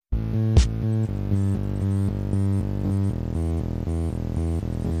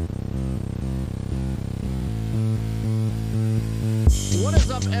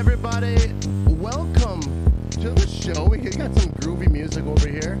everybody? Welcome to the show. We got some groovy music over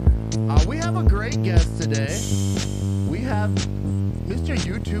here. We have a great guest today. We have Mr.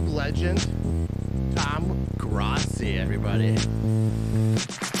 YouTube legend, Tom Grossi, everybody. I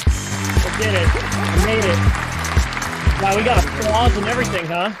did it. I made it. Wow, we got applause and everything,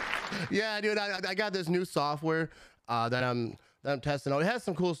 huh? Yeah, dude, I got this new software that I'm testing out. It has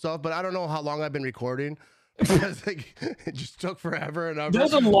some cool stuff, but I don't know how long I've been recording. Because like, it just took forever and ever. That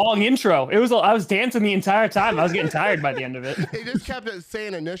was a long intro. I was dancing the entire time. I was getting tired by the end of it. It just kept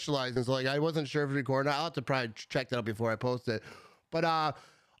saying initializing, so like I wasn't sure if it was recording. I'll have to probably check that out before I post it. But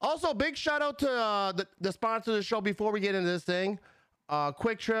also big shout out to the sponsor of the show before we get into this thing.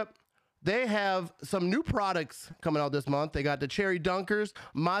 Quick Trip. They have some new products coming out this month. They got the Cherry Dunkers,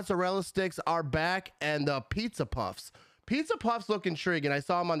 mozzarella sticks are back, and the Pizza Puffs. Pizza Puffs look intriguing. I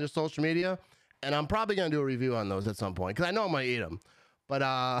saw them on their social media. And I'm probably going to do a review on those at some point because I know I'm going to eat them.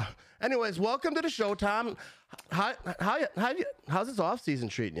 But anyways, welcome to the show, Tom. How's this off-season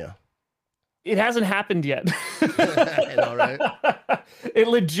treating you? It hasn't happened yet. I know, right? It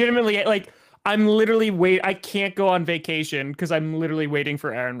legitimately, like, I'm literally I can't go on vacation because I'm literally waiting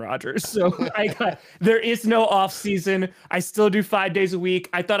for Aaron Rodgers. So there is no off season. I still do 5 days a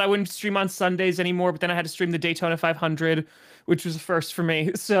week. I thought I wouldn't stream on Sundays anymore, but then I had to stream the Daytona 500, which was a first for me.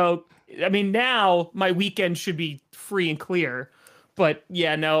 So, I mean, now my weekend should be free and clear. But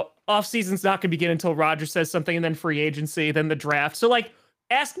yeah, no, off season's not going to begin until Rodgers says something, and then free agency, then the draft. So like,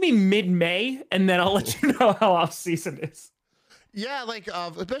 ask me mid-May, and then I'll let you know how off season is. Yeah, like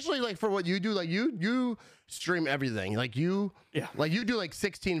especially like for what you do, like you stream everything. Like you do like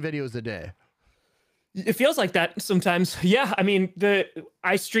 16 videos a day. It feels like that sometimes. Yeah, I mean,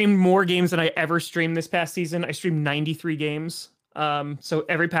 I streamed more games than I ever streamed this past season. I streamed 93 games. So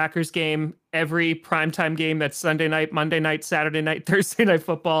every Packers game, every primetime game that's Sunday night, Monday night, Saturday night, Thursday night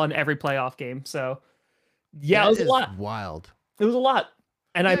football, and every playoff game. So yeah, it was a lot. Wild. It was a lot.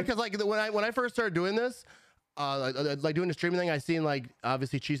 And because like when I first started doing this, like doing the streaming thing, I seen like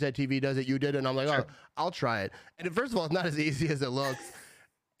obviously Cheesehead TV does it, you did it, and I'm like, sure. Oh, I'll try it. And first of all, it's not as easy as it looks.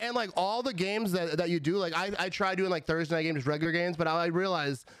 And like all the games that you do, like I try doing like Thursday night games, regular games, but I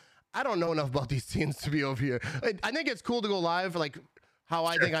realized I don't know enough about these scenes to be over here. I think it's cool to go live, like how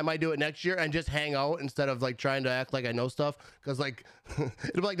I think I might do it next year, and just hang out instead of like trying to act like I know stuff. Because like it'll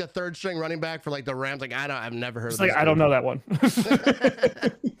be like the third string running back for like the Rams. Like I've never heard. It's of like I don't know that one.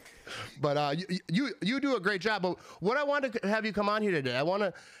 But you do a great job. But what I want to have you come on here today, I want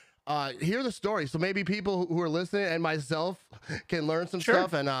to hear the story, so maybe people who are listening and myself can learn some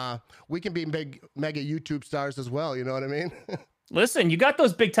stuff, and we can be big mega YouTube stars as well. You know what I mean? Listen, you got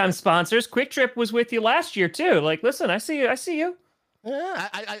those big time sponsors. Quick Trip was with you last year too. Like, listen, I see you. Yeah,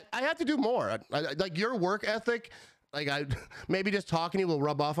 I have to do more. Like your work ethic. Like maybe just talking to you will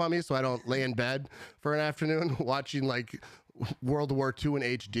rub off on me, so I don't lay in bed for an afternoon watching like World War II in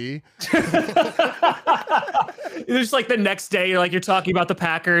HD. It's like the next day, you're talking about the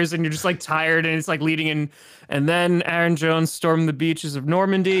Packers, and you're just like tired, and it's like leading in, and then Aaron Jones stormed the beaches of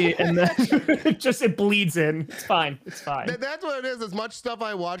Normandy, and then it bleeds in. It's fine. It's fine. That's what it is. As much stuff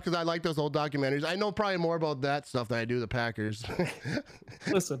I watch because I like those old documentaries. I know probably more about that stuff than I do the Packers.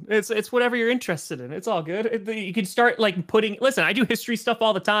 Listen, it's whatever you're interested in. It's all good. You can start like listen, I do history stuff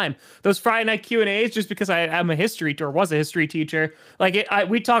all the time. Those Friday night Q&As, just because I'm a history or was a history teacher, like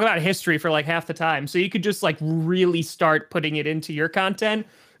we talk about history for like half the time. So you could just like really start putting it into your content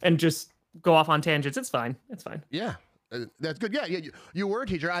and just go off on tangents. It's fine. It's fine. Yeah. That's good. Yeah, you were a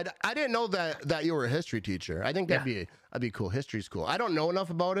teacher. I didn't know that you were a history teacher. I think that'd be cool. History's cool. I don't know enough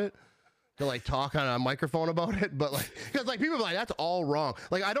about it to like talk on a microphone about it, but like because like people are like that's all wrong.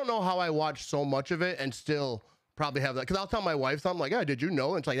 Like I don't know how I watched so much of it and still probably have that, because I'll tell my wife something like, "Yeah, did you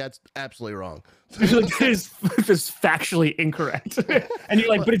know?" And it's like that's absolutely wrong. This is factually incorrect, and you're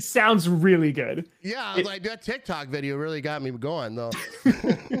like, but it sounds really good. Yeah, like that TikTok video really got me going though.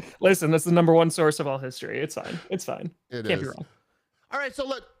 Listen, that's the number one source of all history. It's fine. It's fine. Can't be wrong. All right,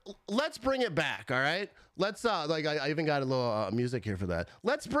 so let's bring it back. All right, let's like I even got a little music here for that.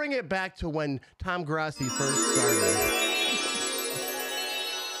 Let's bring it back to when Tom Grossi first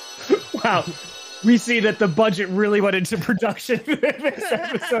started. Wow. We see that the budget really went into production this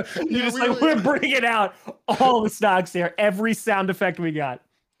episode. We're bringing out all the stocks here, every sound effect we got.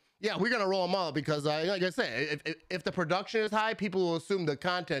 Yeah, we're gonna roll them all because, like I say, if the production is high, people will assume the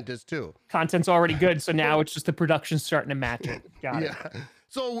content is too. Content's already good, so now it's just the production starting to match it. Got it.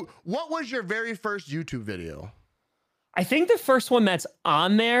 So, what was your very first YouTube video? I think the first one that's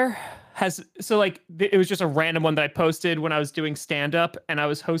on there it was just a random one that I posted when I was doing stand-up, and I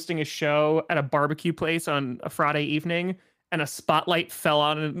was hosting a show at a barbecue place on a Friday evening, and a spotlight fell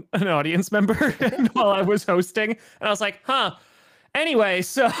on an audience member while I was hosting, and I was like, huh. Anyway,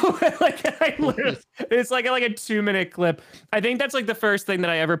 so like it's like a 2-minute clip. I think that's like the first thing that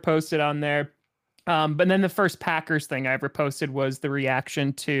I ever posted on there. But then the first Packers thing I ever posted was the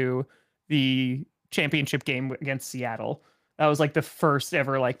reaction to the championship game against Seattle. That was like the first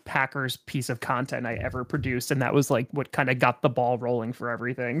ever like Packers piece of content I ever produced, and that was like what kind of got the ball rolling for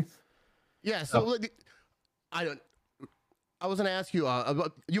everything. Yeah. So I don't. I was gonna ask you.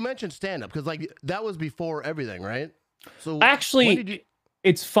 About, you mentioned stand up because like that was before everything, right? So actually,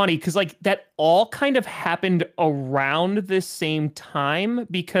 it's funny because like that all kind of happened around the same time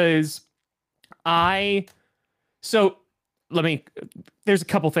because so there's a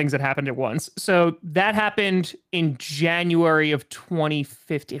couple things that happened at once. So that happened in January of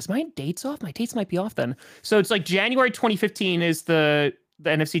 2015. Is my dates off? My dates might be off then. So it's like January 2015 is the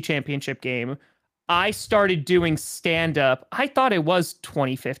NFC Championship game. I started doing stand up. I thought it was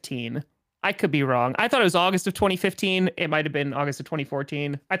 2015. I could be wrong. I thought it was August of 2015. It might have been August of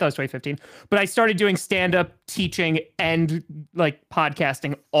 2014. I thought it was 2015. But I started doing stand-up, teaching, and like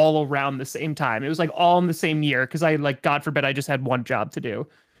podcasting all around the same time. It was like all in the same year because I like, God forbid, I just had one job to do.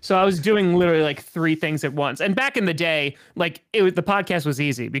 So I was doing literally like 3 things at once. And back in the day, like the podcast was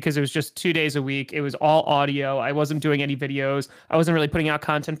easy because it was just 2 days a week. It was all audio. I wasn't doing any videos. I wasn't really putting out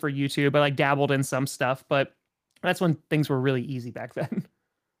content for YouTube. I like dabbled in some stuff, but that's when things were really easy back then.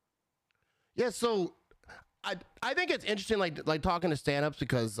 Yeah, so I think it's interesting like talking to stand-ups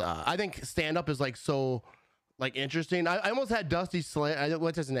because I think stand-up is like so like interesting. I almost had Dusty Slay.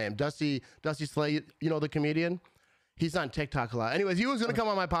 What's his name? Dusty Slay. You know the comedian. He's on TikTok a lot. Anyways, he was gonna come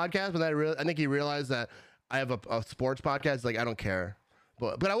on my podcast, but I think he realized that I have a sports podcast. Like I don't care,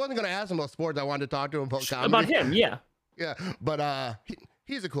 but I wasn't gonna ask him about sports. I wanted to talk to him about comedy. About him, yeah. Yeah, but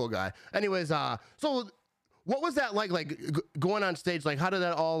he's a cool guy. Anyways, so. What was that like going on stage? Like, how did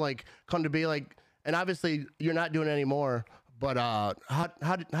that all like come to be? Like, and obviously you're not doing it anymore. But how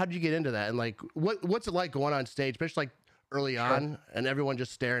did you get into that? And like, what's it like going on stage, especially like early on, and everyone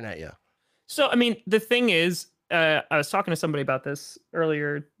just staring at you? So, I mean, the thing is, I was talking to somebody about this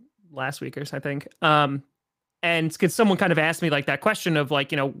earlier last week or so, I think. And because someone kind of asked me like that question of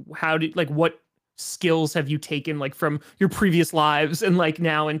like, you know, what skills have you taken like from your previous lives and like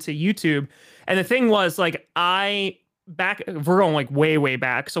now into YouTube? And the thing was like we're going like way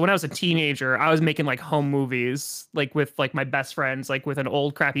back. So when I was a teenager, I was making like home movies like with like my best friends, like with an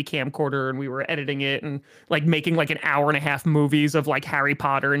old crappy camcorder, and we were editing it and like making like an hour-and-a-half movies of like Harry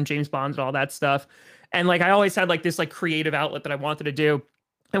Potter and James Bond and all that stuff. And like I always had like this like creative outlet that I wanted to do.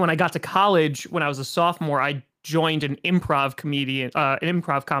 And when I got to college, when I was a sophomore, I joined an improv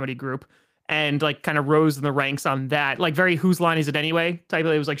comedy group and like kind of rose in the ranks on that, like very Whose Line Is It Anyway type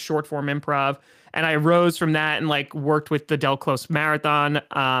of, it was like short form improv. And I rose from that and like worked with the Del Close Marathon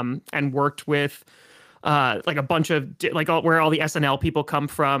and worked with like a bunch of like where all the SNL people come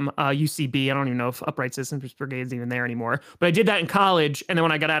from, UCB. I don't even know if Upright Citizens Brigade is even there anymore, but I did that in college. And then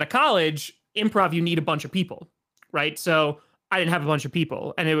when I got out of college, improv, you need a bunch of people, right? So I didn't have a bunch of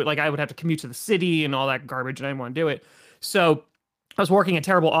people, and I would have to commute to the city and all that garbage, and I didn't want to do it. So I was working a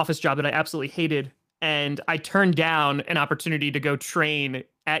terrible office job that I absolutely hated, and I turned down an opportunity to go train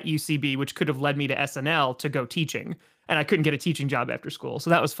at UCB, which could have led me to SNL to go teaching. And I couldn't get a teaching job after school, so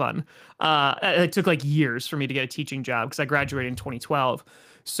that was fun. It took like years for me to get a teaching job because I graduated in 2012.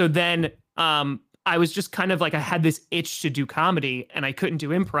 So then I was just kind of like, I had this itch to do comedy, and I couldn't do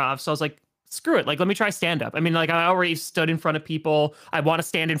improv. So I was like, screw it. Like, let me try stand up. I mean, like I already stood in front of people. I want to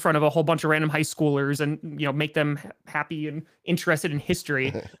stand in front of a whole bunch of random high schoolers and, you know, make them happy and interested in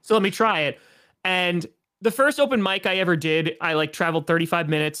history. So let me try it. And the first open mic I ever did, I like traveled 35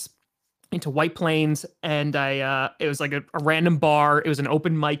 minutes into White Plains, and it was like a random bar. It was an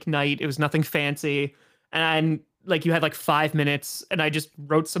open mic night. It was nothing fancy. And like you had like 5 minutes, and I just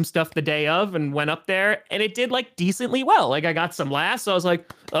wrote some stuff the day of and went up there, and it did like decently well. Like I got some laughs. So I was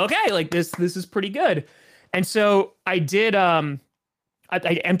like, okay, like this is pretty good. And so I did I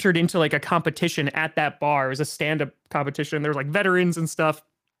entered into like a competition at that bar. It was a stand-up competition. There was like veterans and stuff.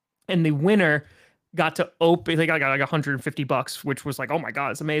 And the winner got to open, they got like $150, which was like, oh my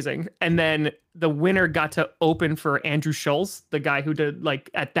God, it's amazing. And then the winner got to open for Andrew Schulz, the guy who did like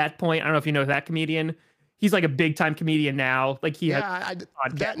at that point, I don't know if you know that comedian. He's like a big time comedian now. Like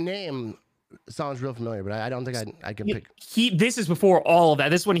that name sounds real familiar, but I don't think I can pick. This is before all of that.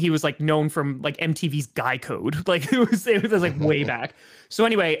 This is when he was like known from like MTV's Guy Code. Like it was like way back. So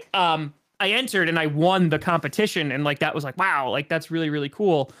anyway, I entered and I won the competition, and like that was like, wow, like that's really, really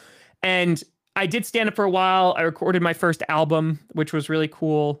cool. And I did stand up for a while. I recorded my first album, which was really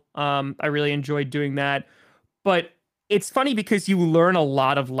cool. I really enjoyed doing that. But it's funny because you learn a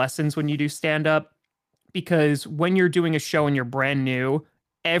lot of lessons when you do stand up, because when you're doing a show and you're brand new,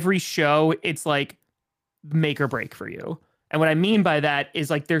 every show it's like make or break for you. And what I mean by that is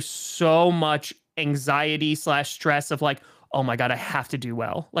like there's so much anxiety slash stress of like, oh my God, I have to do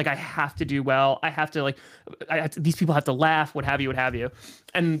well. Like I have to do well. I have to like, these people have to laugh, what have you, what have you.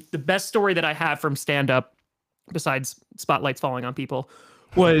 And the best story that I have from stand up, besides spotlights falling on people,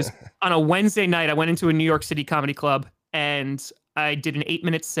 was on a Wednesday night. I went into a New York City comedy club and I did an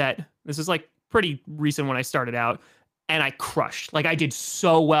 8-minute set. This is like pretty recent when I started out. And I crushed. Like I did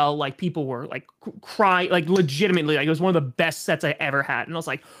so well. Like people were like crying, like legitimately. Like it was one of the best sets I ever had. And I was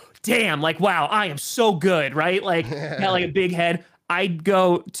like, damn, like wow, I am so good, right? Like got like a big head. I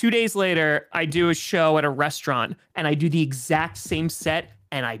go 2 days later, I do a show at a restaurant and I do the exact same set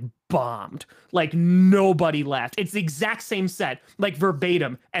and I bombed. Like nobody laughed. It's the exact same set, like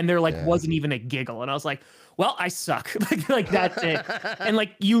verbatim. And there like wasn't even a giggle. And I was like, well, I suck. like that's it. And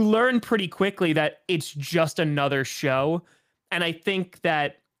like you learn pretty quickly that it's just another show. And I think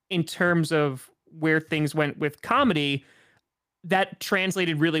that in terms of where things went with comedy, that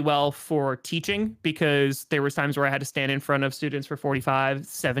translated really well for teaching, because there was times where I had to stand in front of students for 45,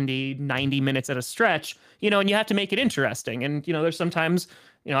 70, 90 minutes at a stretch, and you have to make it interesting. And, there's sometimes,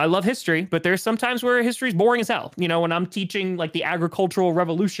 I love history, but there's sometimes where history is boring as hell. When I'm teaching like the agricultural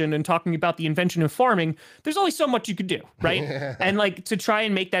revolution and talking about the invention of farming, there's only so much you could do, right? And like to try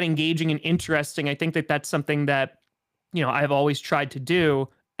and make that engaging and interesting, I think that that's something that, I've always tried to do.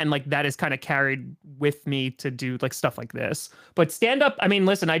 And like that is kind of carried with me to do like stuff like this. But stand up, I mean,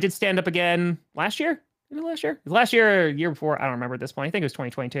 listen, I did stand up again last year. Last year or year before, I don't remember at this point. I think it was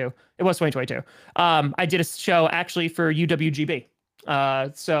 2022. It was 2022. I did a show actually for UWGB.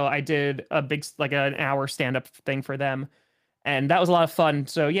 So I did a big, like an hour stand-up thing for them. And that was a lot of fun.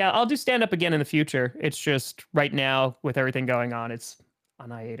 So yeah, I'll do stand-up again in the future. It's just right now with everything going on, it's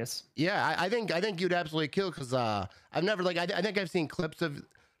on hiatus. Yeah, I think you'd absolutely kill, because I've never I think I've seen clips of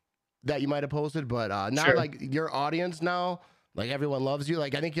that you might have posted, but now Sure. like your audience now, like everyone loves you.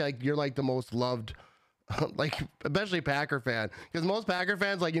 Like I think you're like the most loved, like especially Packer fan, because most Packer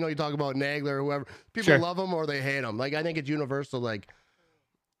fans, like you talk about Nagler or whoever, people Sure. love him or they hate him. Like I think it's universal. Like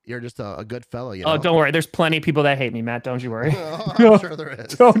you're just a good fellow. Oh, don't worry. There's plenty of people that hate me, Matt. Don't you worry. Oh, I'm sure there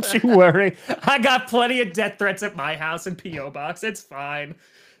is. Don't you worry. I got plenty of death threats at my house and PO box. It's fine.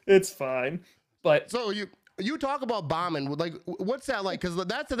 It's fine. But so you talk about bombing, like what's that like? Because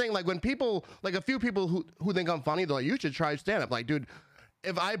that's the thing, like when people, like a few people who think I'm funny, they're like, you should try stand up. Like, dude,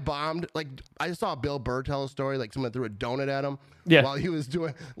 if I bombed, like I saw Bill Burr tell a story, like someone threw a donut at him while he was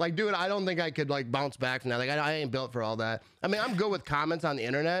doing, like, dude, I don't think I could like bounce back from that. Like I ain't built for all that. I mean, I'm good with comments on the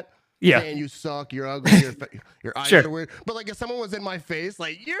internet. Saying you suck, you're ugly, your eyes are weird. But like if someone was in my face,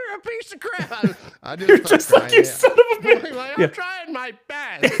 like, you're a piece of crap, I you're just like, you son of a bitch. Like, I'm trying my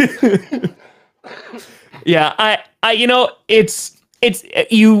best. Yeah,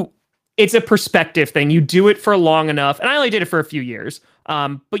 it's a perspective thing. You do it for long enough, and I only did it for a few years.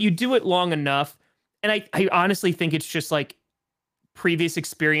 But you do it long enough, and I honestly think it's just like previous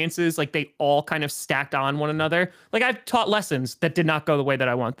experiences, like they all kind of stacked on one another. Like I've taught lessons that did not go the way that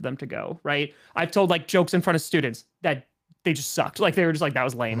I wanted them to go, right? I've told like jokes in front of students that they just sucked. Like they were just like, that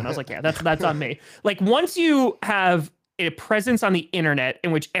was lame. And I was like, yeah, that's on me. Like once you have a presence on the internet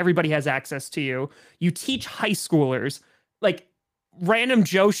in which everybody has access to you, you teach high schoolers, like random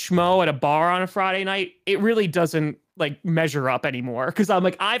Joe Schmo at a bar on a Friday night, it really doesn't like measure up anymore. Cause I'm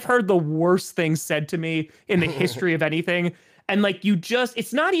like, I've heard the worst things said to me in the history of anything. And like,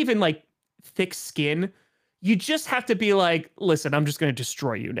 it's not even like thick skin. You just have to be like, listen, I'm just going to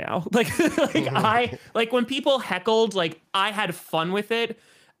destroy you now. Like when people heckled, like I had fun with it.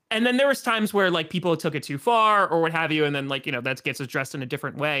 And then there was times where like people took it too far or what have you. And then like, that gets addressed in a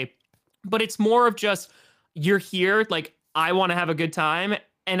different way. But it's more of just, you're here. Like, I want to have a good time.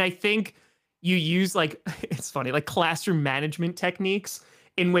 And I think you use like, it's funny, like classroom management techniques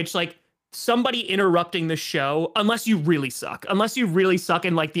in which like, somebody interrupting the show, unless you really suck and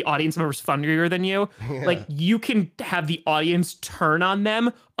like the audience member's funnier than you, like you can have the audience turn on them.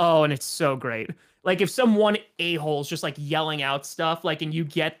 Oh, and it's so great. Like if someone a-hole's just like yelling out stuff, like, and you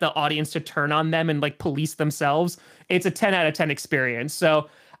get the audience to turn on them and like police themselves, it's a 10 out of 10 experience. So,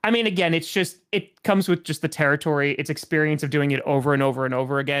 I mean, again, it comes with just the territory, it's experience of doing it over and over and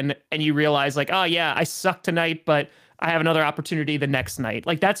over again. And you realize like, oh yeah, I suck tonight, but I have another opportunity the next night.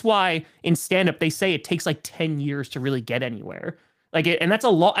 Like that's why in stand-up, they say it takes like 10 years to really get anywhere. And that's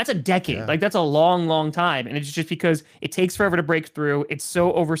a decade. Yeah. Like that's a long, long time. And it's just because it takes forever to break through. It's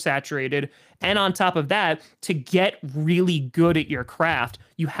so oversaturated. And on top of that, to get really good at your craft,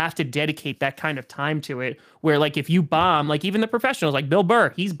 you have to dedicate that kind of time to it. Where like if you bomb, like even the professionals, like Bill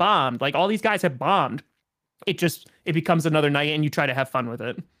Burr, he's bombed. Like all these guys have bombed. It becomes another night and you try to have fun with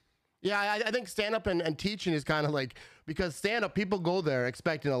it. Yeah, I think stand-up and teaching is kind of like, because stand-up, people go there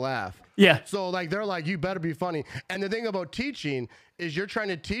expecting a laugh. Yeah. So, like, they're like, you better be funny. And the thing about teaching is you're trying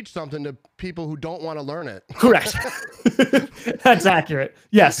to teach something to people who don't want to learn it. Correct. That's accurate.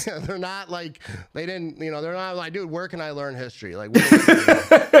 Yes. They're not like, they're not like, dude, where can I learn history? Like,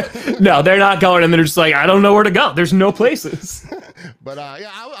 no, they're not going and they're just like, I don't know where to go. There's no places. But,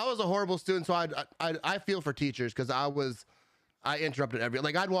 yeah, I was a horrible student, so I feel for teachers because I interrupted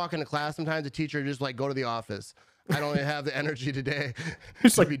I'd walk into class sometimes, the teacher would just like go to the office. I don't have the energy today.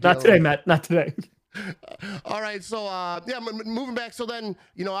 It's like, not today, Matt, not today. All right, so yeah, moving back. So then,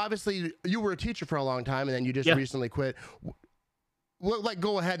 obviously you were a teacher for a long time, and then you just recently quit. Like,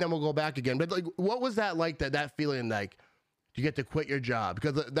 go ahead, then we'll go back again. But like, what was that like? That feeling like you get to quit your job?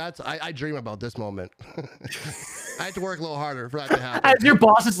 Because I dream about this moment. I have to work a little harder for that to happen. As your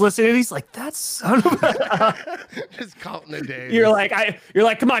boss is listening, he's like, "That son of a..." Just counting the days. You're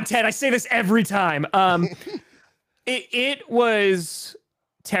like, come on, Ted. I say this every time. It was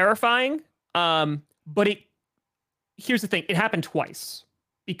terrifying. But here's the thing. It happened twice,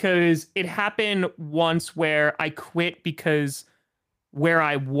 because it happened once where I quit because where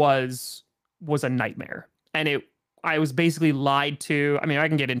I was a nightmare, and I was basically lied to. I mean, I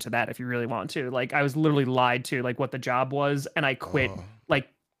can get into that if you really want to. Like, I was literally lied to, like, what the job was, and I quit, like,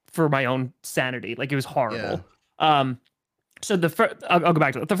 for my own sanity. Like, it was horrible. Yeah. So I'll go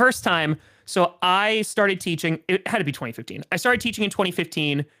back to it. The first time, so I started teaching, it had to be 2015. I started teaching in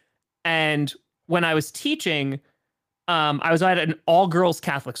 2015, and when I was teaching, I was at an all-girls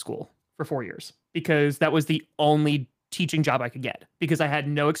Catholic school for 4 years, because that was the only teaching job I could get, because I had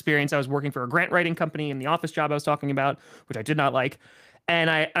no experience. I was working for a grant writing company in the office job I was talking about, which I did not like.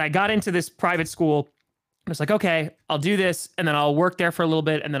 And I got into this private school. I was like, okay, I'll do this, and then I'll work there for a little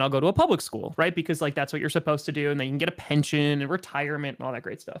bit, and then I'll go to a public school, right? Because like that's what you're supposed to do, and then you can get a pension and retirement and all that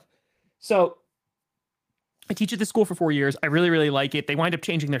great stuff. So I teach at this school for 4 years. I really, really like it. They wind up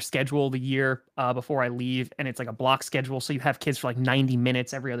changing their schedule the year before I leave, and it's like a block schedule. So you have kids for like 90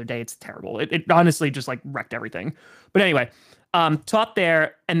 minutes every other day. It's terrible. It honestly just like wrecked everything. But anyway, taught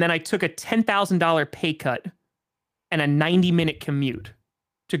there, and then I took a $10,000 pay cut and a 90-minute commute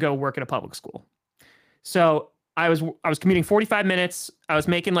to go work at a public school. So I was commuting 45 minutes. I was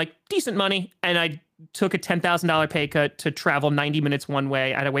making like decent money, and I took a $10,000 pay cut to travel 90 minutes one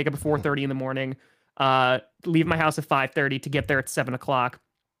way. I had to wake up at 4:30 in the morning. Leave my house at 5:30 to get there at 7 o'clock.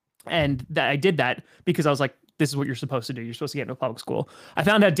 And I did that because I was like, this is what you're supposed to do. You're supposed to get into a public school. I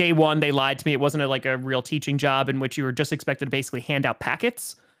found out day one, they lied to me. It wasn't like a real teaching job in which you were just expected to basically hand out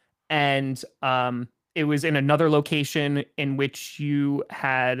packets. And it was in another location in which you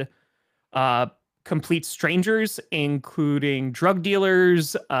had complete strangers, including drug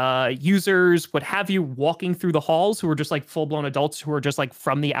dealers, users, what have you, walking through the halls, who were just like full-blown adults who were just like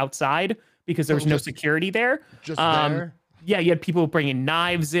from the outside, because there was no security there. Just there? Yeah, you had people bringing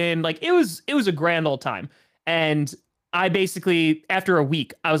knives in. Like, it was a grand old time. And I basically, after a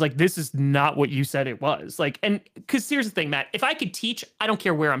week, I was like, this is not what you said it was. Like, and because here's the thing, Matt, if I could teach, I don't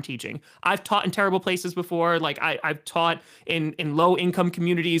care where I'm teaching. I've taught in terrible places before. Like, I've taught in low income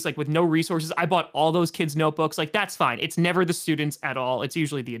communities, like with no resources. I bought all those kids' notebooks. Like, that's fine. It's never the students at all. It's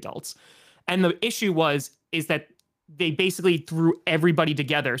usually the adults. And the issue is that they basically threw everybody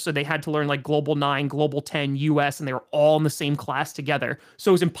together. So they had to learn like Global 9, Global 10, US, and they were all in the same class together.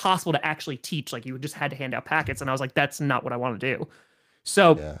 So it was impossible to actually teach. Like, you just had to hand out packets. And I was like, that's not what I want to do.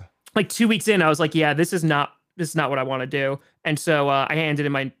 So like 2 weeks in, I was like, yeah, this is not what I want to do. And so I handed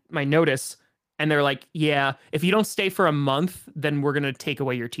in my notice, and they're like, yeah, if you don't stay for a month, then we're going to take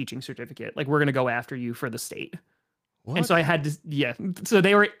away your teaching certificate. Like, we're going to go after you for the state. What? And so I had to, yeah. So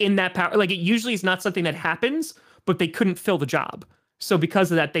they were in that power. Like, it usually is not something that happens, but they couldn't fill the job. So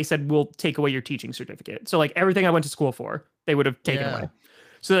because of that, they said, we'll take away your teaching certificate. So like everything I went to school for, they would have taken away.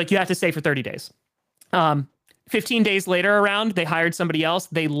 So like, you have to stay for 30 days. 15 days later around, they hired somebody else.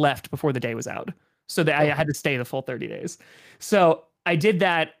 They left before the day was out. So I had to stay the full 30 days. So I did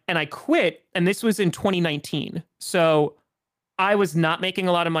that, and I quit. And this was in 2019. So I was not making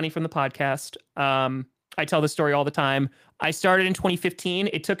a lot of money from the podcast. I tell this story all the time. I started in 2015.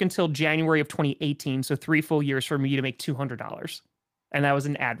 It took until January of 2018, so 3 full years for me to make $200. And that was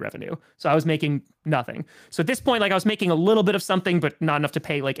an ad revenue. So I was making nothing. So at this point, like, I was making a little bit of something, but not enough to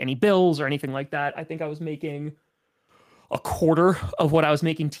pay like any bills or anything like that. I think I was making a quarter of what I was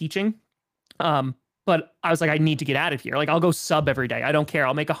making teaching. But I was like, I need to get out of here. Like, I'll go sub every day. I don't care.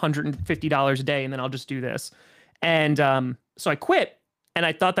 I'll make $150 a day and then I'll just do this. And so I quit, and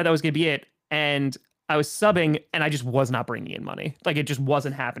I thought that was going to be it. And I was subbing, and I just was not bringing in money. Like, it just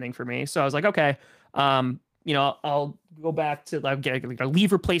wasn't happening for me. So I was like, okay, I'll go back to like get a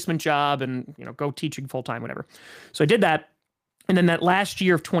leave replacement job and, go teaching full time, whatever. So I did that. And then that last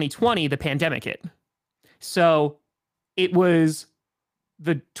year of 2020, the pandemic hit. So it was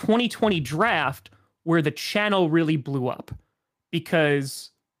the 2020 draft where the channel really blew up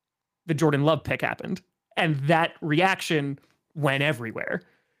because the Jordan Love pick happened. And that reaction went everywhere.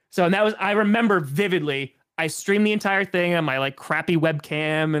 So, and that was, I remember vividly, I streamed the entire thing on my like crappy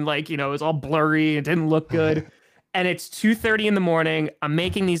webcam, and like, it was all blurry. It didn't look good. And it's 2:30 in the morning. I'm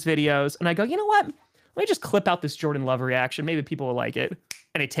making these videos and I go, you know what? Let me just clip out this Jordan Love reaction. Maybe people will like it.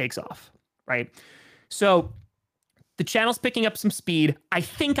 And it takes off, right? So the channel's picking up some speed. I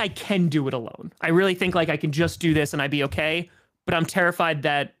think I can do it alone. I really think like I can just do this and I'd be okay. But I'm terrified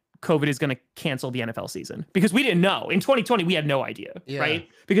that COVID is going to cancel the NFL season, because we didn't know. In 2020, we had no idea, right?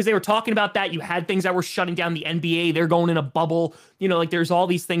 Because they were talking about that. You had things that were shutting down the NBA. They're going in a bubble. Like there's all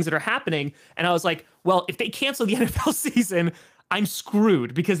these things that are happening. And I was like, well, if they cancel the NFL season, I'm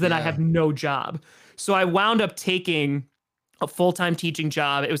screwed, because then I have no job. So I wound up taking a full-time teaching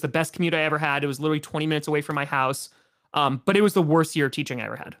job. It was the best commute I ever had. It was literally 20 minutes away from my house. But it was the worst year of teaching I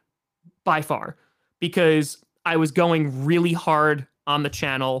ever had, by far, because I was going really hard on the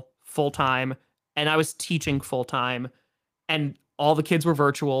channel full-time, and I was teaching full-time, and all the kids were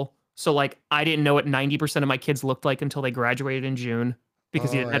virtual. So like, I didn't know what 90% of my kids looked like until they graduated in June,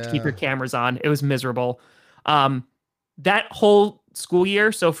 because you didn't have to keep your cameras on. It was miserable. That whole school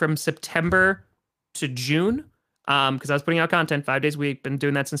year, so from September to June, because I was putting out content 5 days a week, been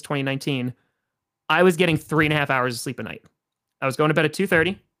doing that since 2019, I was getting 3.5 hours of sleep a night. I was going to bed at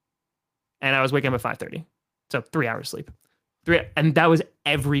 2:30, and I was waking up at 5:30. So 3 hours sleep. And that was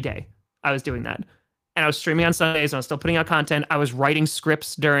every day I was doing that. And I was streaming on Sundays, and I was still putting out content. I was writing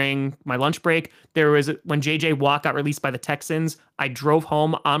scripts during my lunch break. There was, when JJ Watt got released by the Texans, I drove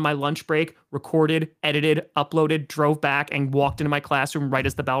home on my lunch break, recorded, edited, uploaded, drove back, and walked into my classroom right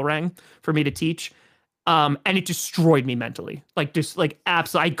as the bell rang for me to teach. And it destroyed me mentally. Like, just like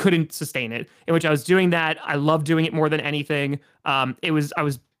absolutely, I couldn't sustain it. In which I was doing that. I loved doing it more than anything. I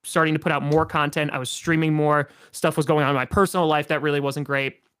was starting to put out more content. I was streaming more. Stuff was going on in my personal life that really wasn't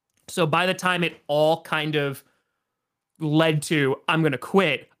great. So by the time it all kind of led to, I'm going to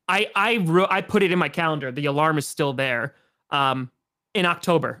quit, I put it in my calendar. The alarm is still there. In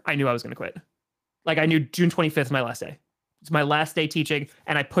October, I knew I was going to quit. Like, I knew June 25th is my last day. It's my last day teaching,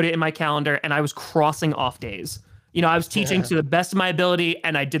 and I put it in my calendar, and I was crossing off days. I was teaching to the best of my ability,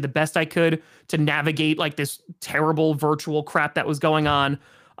 and I did the best I could to navigate like this terrible virtual crap that was going on.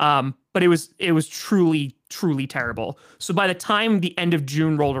 But it was truly, truly terrible. So by the time the end of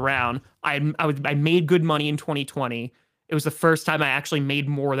June rolled around, I made good money in 2020. It was the first time I actually made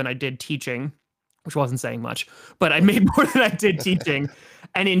more than I did teaching, which wasn't saying much, but I made more than I did teaching.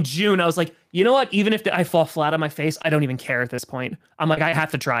 And in June, I was like, you know what? Even if I fall flat on my face, I don't even care at this point. I'm like, I have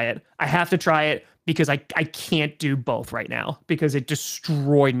to try it. I have to try it, because I can't do both right now, because it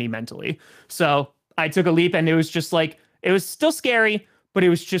destroyed me mentally. So I took a leap, and it was just like, it was still scary, but it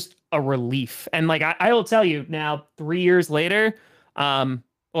was just a relief. And like, I will tell you now, 3 years later, well,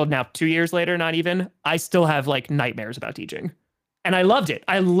 now 2 years later, not even, I still have like nightmares about teaching. And I loved it.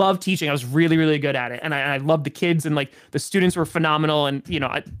 I loved teaching. I was really, really good at it. And I loved the kids, and like the students were phenomenal, and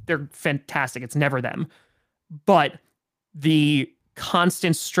they're fantastic. It's never them. But the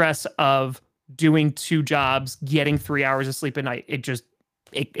constant stress of doing 2 jobs, getting 3 hours of sleep a night,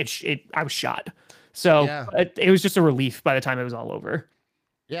 I was shot. So it was just a relief by the time it was all over.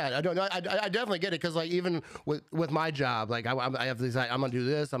 Yeah, I don't know. I definitely get it, because like, even with my job, like I have to decide, I'm gonna do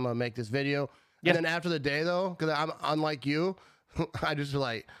this, I'm gonna make this video, and then after the day though, because I'm unlike you, I just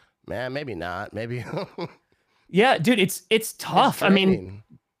like, man, maybe not, maybe. Yeah, dude, it's tough. I mean,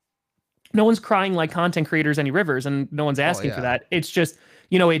 no one's crying like content creators any rivers, and no one's asking for that. It's just,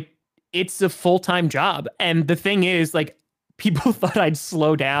 it's a full-time job, and the thing is, like, people thought I'd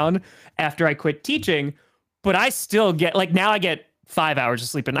slow down after I quit teaching, but I still get, like, now I get 5 hours of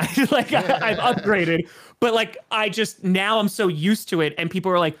sleep a night. Like, I've upgraded, but like, now I'm so used to it. And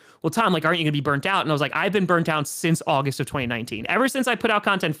people are like, well, Tom, like, aren't you gonna be burnt out? And I was like, I've been burnt out since August of 2019. Ever since I put out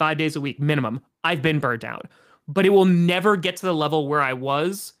content 5 days a week minimum, I've been burnt out, but it will never get to the level where I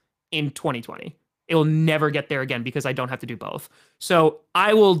was in 2020. It will never get there again, because I don't have to do both. So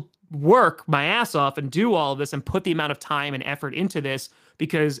I will work my ass off and do all of this and put the amount of time and effort into this,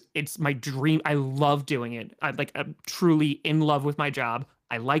 because it's my dream. I love doing it. I'm truly in love with my job.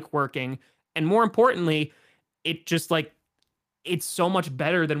 I like working. And more importantly, it just like, it's so much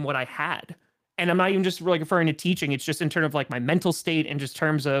better than what I had. And I'm not even just like referring to teaching. It's just in terms of like my mental state and just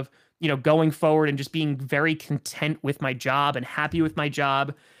terms of, going forward and just being very content with my job and happy with my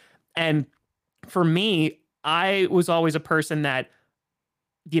job. And for me, I was always a person that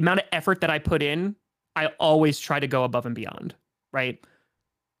the amount of effort that I put in, I always try to go above and beyond, right?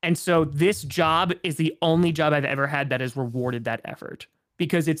 And so this job is the only job I've ever had that has rewarded that effort,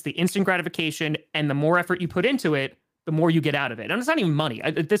 because it's the instant gratification, and the more effort you put into it, the more you get out of it. And it's not even money.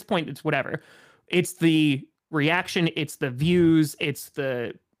 At this point, it's whatever. It's the reaction, it's the views, it's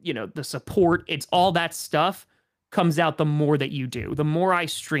the, the support, it's all that stuff comes out the more that you do. The more I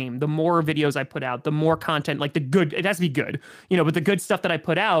stream, the more videos I put out, the more content, like the good, it has to be good, but the good stuff that I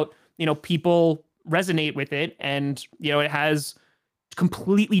put out, people resonate with it, and, it has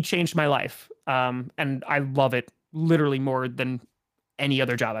completely changed my life. And I love it literally more than any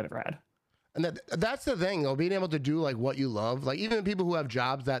other job I've ever had. And that's the thing, though, being able to do like what you love, like even people who have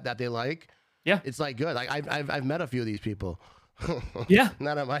jobs that they like, yeah, it's like good. Like I've met a few of these people. Yeah.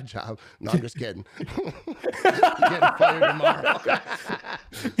 Not at my job. No, I'm just kidding. Getting fired tomorrow.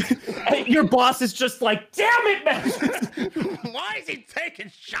 Your boss is just like, damn it, man. Why is he taking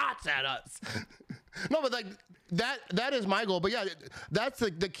shots at us? No, but like that is my goal. But yeah, that's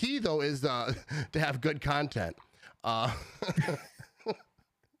the key though, is to have good content. That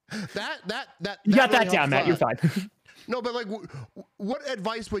you got really that down, Matt. You're fine. No, but like, what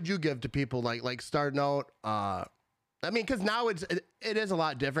advice would you give to people like starting out? I mean, because now it is a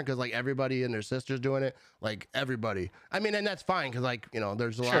lot different, because like everybody and their sister's doing it, like everybody. I mean, and that's fine, because like,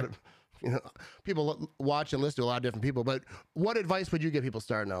 there's a lot of people watch and listen to a lot of different people. But what advice would you give people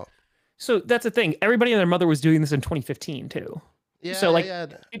starting out? So that's the thing. Everybody and their mother was doing this in 2015 too. Yeah. So like, yeah,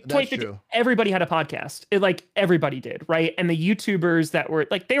 that's true. Everybody had a podcast. Everybody did, right? And the YouTubers that were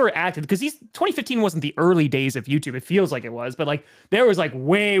like, they were active, because 2015 wasn't the early days of YouTube. It feels like it was, but like there was like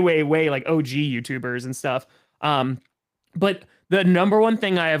way like OG YouTubers and stuff. But the number one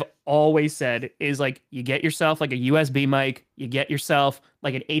thing I have always said is like, you get yourself like a USB mic, you get yourself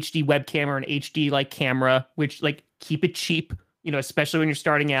like an HD webcam or an HD like camera, which like keep it cheap, especially when you're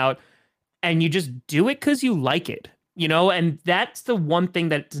starting out, and you just do it because you like it, and that's the one thing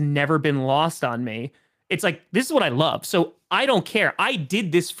that's never been lost on me. It's like, this is what I love. So I don't care. I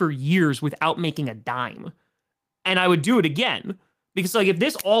did this for years without making a dime, and I would do it again. Because like, if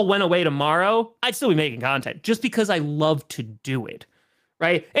this all went away tomorrow, I'd still be making content just because I love to do it,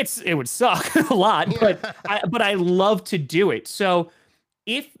 right? It would suck a lot, but I love to do it. So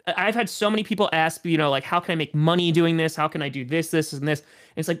if I've had so many people ask, like, how can I make money doing this? How can I do this, and this? And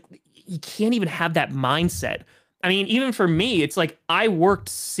it's like, you can't even have that mindset. I mean, even for me, it's like, I worked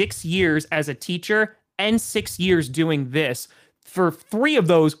 6 years as a teacher and 6 years doing this. For 3 of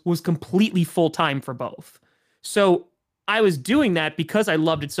those was completely full-time for both. So I was doing that because I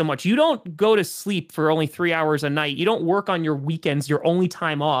loved it so much. You don't go to sleep for only 3 hours a night. You don't work on your weekends, your only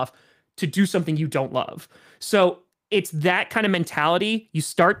time off, to do something you don't love. So it's that kind of mentality. You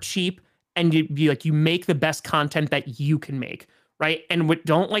start cheap, and you make the best content that you can make, right? And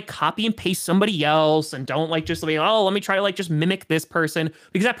don't like copy and paste somebody else, and don't like just like, oh, let me try to like just mimic this person,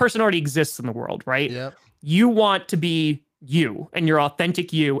 because that person already exists in the world, right? Yeah. You want to be you and your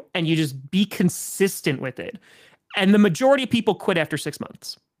authentic you, and you just be consistent with it. And the majority of people quit after 6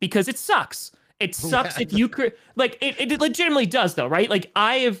 months because it sucks. It sucks if you could, like, it legitimately does though, right? Like,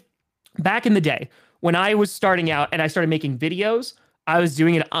 back in the day when I was starting out and I started making videos, I was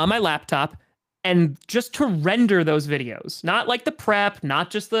doing it on my laptop, and just to render those videos, not like the prep, not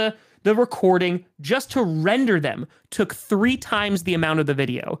just the recording, just to render them took 3 times the amount of the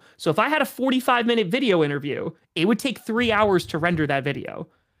video. So if I had a 45-minute video interview, it would take 3 hours to render that video.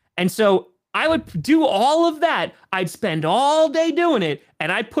 And so I would do all of that. I'd spend all day doing it,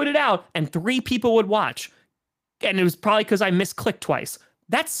 and I'd put it out, and 3 people would watch. And it was probably because I misclicked twice.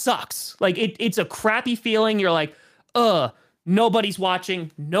 That sucks. Like, it's a crappy feeling. You're like, nobody's watching.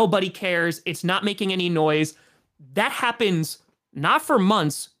 Nobody cares. It's not making any noise. That happens not for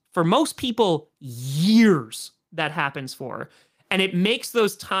months. For most people, years that happens for. And it makes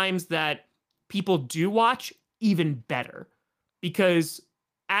those times that people do watch even better. Because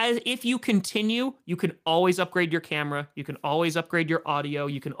if you continue, you can always upgrade your camera, you can always upgrade your audio,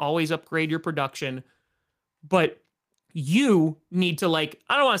 you can always upgrade your production, but you need to, like,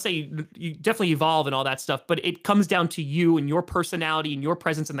 I don't want to say you definitely evolve and all that stuff, but it comes down to you and your personality and your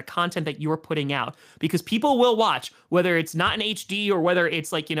presence and the content that you're putting out, because people will watch, whether it's not in HD or whether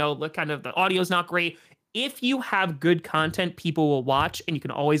it's like, kind of the audio's not great. if you have good content, people will watch, and you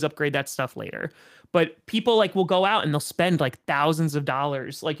can always upgrade that stuff later. But people like will go out and they'll spend like thousands of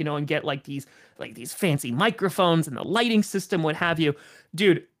dollars, like, you know, and get like these fancy microphones and the lighting system, what have you.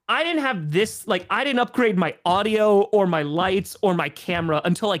 Dude, I didn't have this, like, I didn't upgrade my audio or my lights or my camera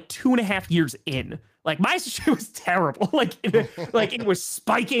until like 2.5 years in. Like my shit was terrible. Like it was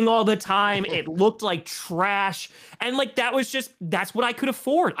spiking all the time. It looked like trash. And like that's what I could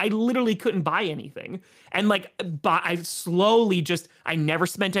afford. I literally couldn't buy anything. And like but I never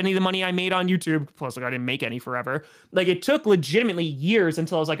spent any of the money I made on YouTube. Plus, like I didn't make any forever. Like it took legitimately years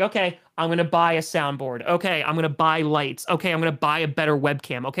until I was like, okay, I'm gonna buy a soundboard. Okay, I'm gonna buy lights. Okay, I'm gonna buy a better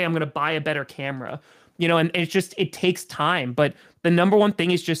webcam. Okay, I'm gonna buy a better camera. You know, and it takes time. But the number one thing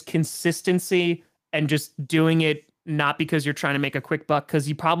is just consistency and just doing it not because you're trying to make a quick buck, because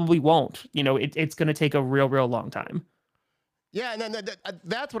you probably won't. You know, it's going to take a real long time. Yeah, and then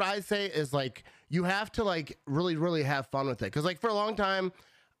that's what I say is like you have to like really have fun with it, because like for a long time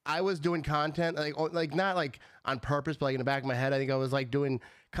I was doing content like not like on purpose, but like in the back of my head I think I was like doing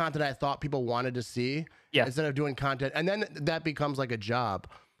content I thought people wanted to see, instead of doing content, and then that becomes like a job.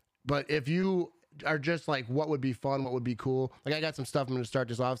 But if you are just like what would be fun, what would be cool, like I got some stuff I'm going to start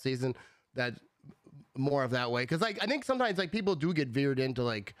this off season that more of that way, because like I think sometimes like people do get veered into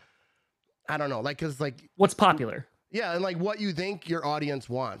like I don't know, like because like what's popular, and like what you think your audience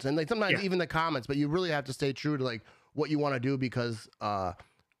wants, and like sometimes even the comments, but you really have to stay true to like what you want to do, because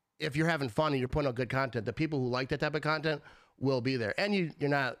if you're having fun and you're putting out good content, the people who like that type of content will be there, and you're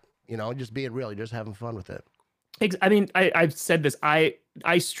not, you know, just being real, you're just having fun with it. I mean, I've said this. I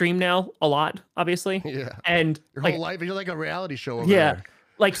stream now a lot, obviously. Yeah. And your whole life, you're like a reality show over yeah. there.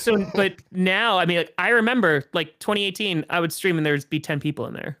 Like, so, but now, I mean, like, I remember like 2018, I would stream and there'd be 10 people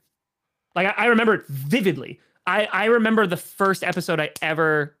in there. Like, I remember it vividly. I remember the first episode I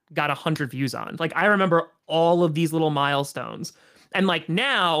ever got 100 views on. Like, I remember all of these little milestones. And like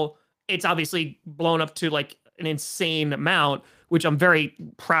now, it's obviously blown up to like an insane amount, which I'm very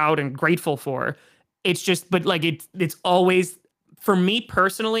proud and grateful for. It's just, but like, it's always, for me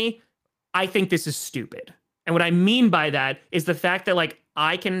personally, I think this is stupid. And what I mean by that is the fact that like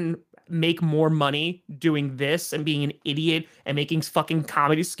I can make more money doing this and being an idiot and making fucking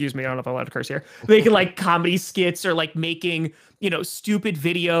comedy. Excuse me, I don't know if I'm allowed to curse here. Making like comedy skits or like making, you know, stupid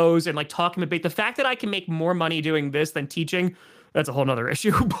videos and like talking about the fact that I can make more money doing this than teaching. That's a whole nother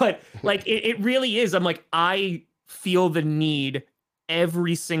issue. But like it really is. I'm like, I feel the need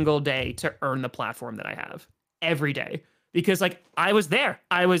every single day to earn the platform that I have every day. Because like I was there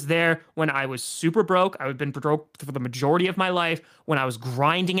when I was super broke. I've been broke for the majority of my life, when I was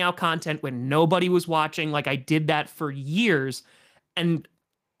grinding out content, when nobody was watching. Like I did that for years. And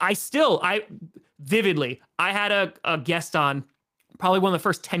I vividly, I had a guest on, probably one of the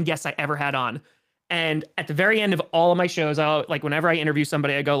first 10 guests I ever had on. And at the very end of all of my shows, like whenever I interview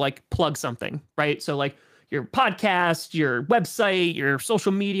somebody, I go like, plug something, right? So like your podcast, your website, your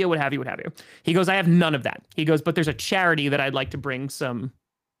social media, what have you. He goes, I have none of that. He goes, but there's a charity that I'd like to bring some,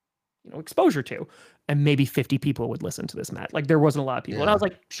 you know, exposure to. And maybe 50 people would listen to this, Matt. Like there wasn't a lot of people. Yeah. And I was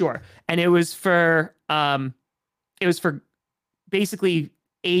like, sure. And it was for basically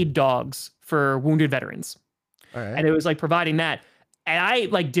aid dogs for wounded veterans. All right. And it was like providing that. And I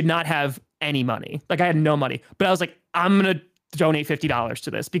like did not have any money. Like I had no money, but I was like, I'm going to donate $50 to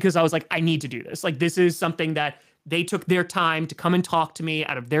this, because I was like, I need to do this. Like, this is something that they took their time to come and talk to me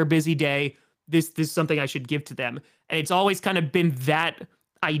out of their busy day. This is something I should give to them. And it's always kind of been that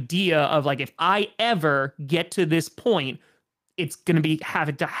idea of like, if I ever get to this point, it's going to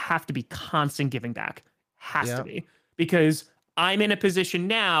have to be constant giving back. Has to be, because I'm in a position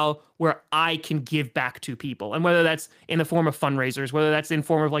now where I can give back to people. And whether that's in the form of fundraisers, whether that's in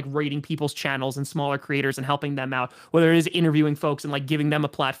form of like rating people's channels and smaller creators and helping them out, whether it is interviewing folks and like giving them a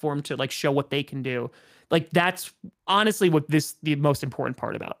platform to like show what they can do. Like that's honestly what the most important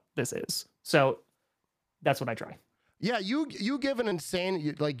part about this is. So that's what I try. Yeah, you give an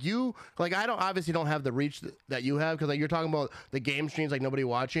insane, like I obviously don't have the reach that you have, because like you're talking about the game streams like nobody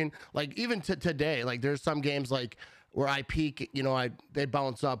watching. Like even today, like there's some games like where I peak, you know, they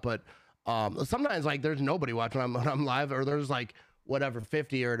bounce up, but sometimes like there's nobody watching when I'm live, or there's like whatever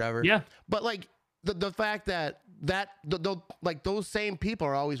 50 or whatever. Yeah. But like the fact that like those same people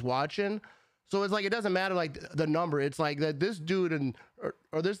are always watching, so it's like it doesn't matter like the number. It's like that this dude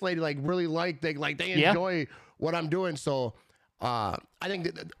or this lady like really they enjoy what I'm doing. So I think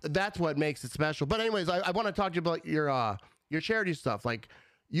that's what makes it special. But anyways, I want to talk to you about your charity stuff. Like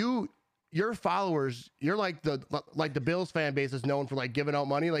your followers, you're like the Bills fan base is known for like giving out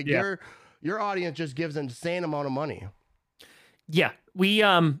money. Like your audience just gives an insane amount of money. Yeah, we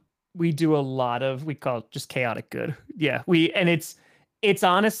we do a lot of, we call it just chaotic good. Yeah. And it's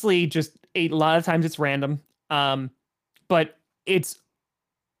honestly just a lot of times it's random. But it's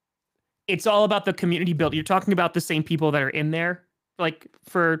all about the community build. You're talking about the same people that are in there, like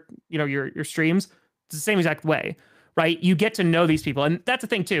for, your streams. It's the same exact way, right? You get to know these people. And that's the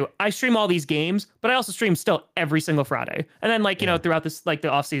thing too. I stream all these games, but I also stream still every single Friday. And then throughout this, like the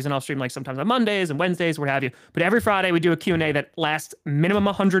off season, I'll stream like sometimes on Mondays and Wednesdays, what have you. But every Friday we do a Q&A that lasts minimum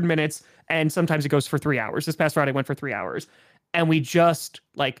 100 minutes. And sometimes it goes for 3 hours. This past Friday went for 3 hours. And we just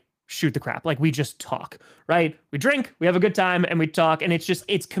like shoot the crap. Like we just talk, right? We drink, we have a good time, and we talk. And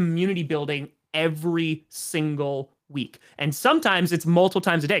it's community building every single week. And sometimes it's multiple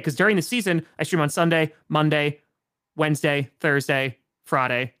times a day, because during the season, I stream on Sunday, Monday, Wednesday, Thursday,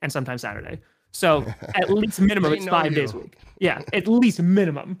 Friday, and sometimes Saturday. So at least minimum, it's 5 days a week. Yeah, at least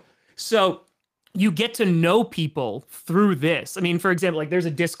minimum. So you get to know people through this. I mean, for example, like there's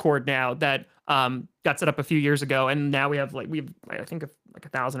a Discord now that got set up a few years ago, and now we have I think like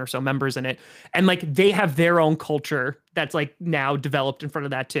 1,000 or so members in it, and like they have their own culture that's like now developed in front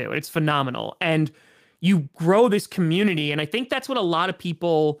of that too. It's phenomenal, and you grow this community, and I think that's what a lot of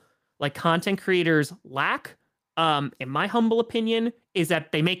people, like content creators, lack. In my humble opinion, is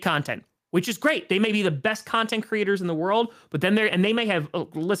that they make content, which is great. They may be the best content creators in the world, but then they may have,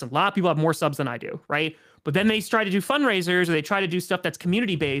 listen, a lot of people have more subs than I do, right? But then they try to do fundraisers, or they try to do stuff that's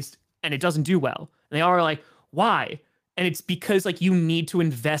community based, and it doesn't do well. And they all are like, why? And it's because like you need to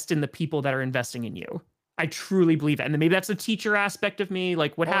invest in the people that are investing in you. I truly believe that. And maybe that's the teacher aspect of me,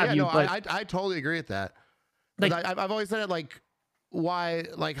 like what have you. No, but I totally agree with that. like, I've always said it, like why,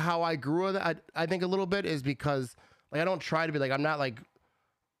 like how I grew with it, I think a little bit is because like I don't try to be like, I'm not like,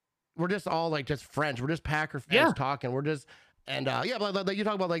 we're just all like just friends. We're just Packer fans talking. We're just, and yeah, but like you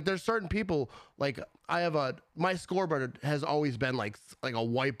talk about, like there's certain people, like I have my scoreboard has always been like a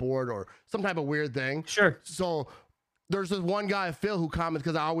whiteboard or some type of weird thing. Sure. So there's this one guy, Phil, who comments,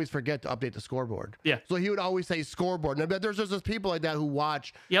 because I always forget to update the scoreboard. Yeah. So he would always say scoreboard. And there's just people like that who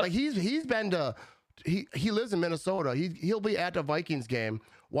watch. Yep. Like he's been to, he lives in Minnesota. He'll be at the Vikings game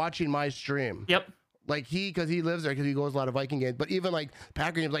watching my stream. Yep. Like because he lives there, because he goes a lot of Viking games. But even like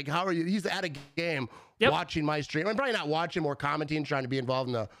Packer games, like how are you? He's at a game watching my stream. I'm probably not watching, more commenting, trying to be involved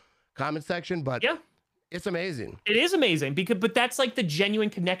in the comment section. But yeah, it's amazing. It is amazing, but that's like the genuine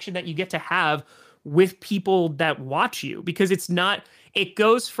connection that you get to have with people that watch you, because it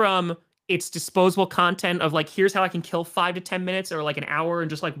goes from it's disposable content of like, here's how I can kill 5 to 10 minutes or like an hour and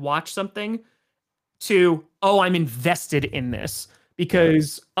just like watch something, to, oh, I'm invested in this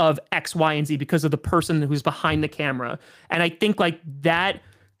because of X, Y, and Z, because of the person who's behind the camera. And I think like that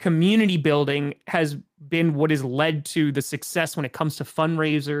community building has been what has led to the success when it comes to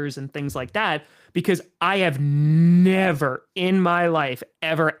fundraisers and things like that, because I have never in my life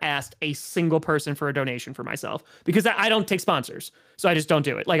ever asked a single person for a donation for myself, because I don't take sponsors. So I just don't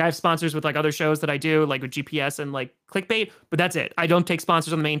do it. Like I have sponsors with like other shows that I do, like with GPS and like Clickbait, but that's it. I don't take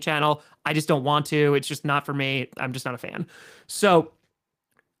sponsors on the main channel. I just don't want to. It's just not for me. I'm just not a fan. So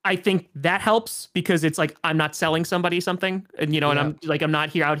I think that helps, because it's like I'm not selling somebody something, and and I'm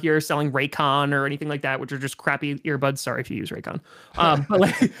not out here selling Raycon or anything like that, which are just crappy earbuds. Sorry if you use Raycon,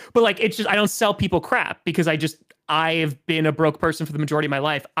 but like it's just, I don't sell people crap, because I have been a broke person for the majority of my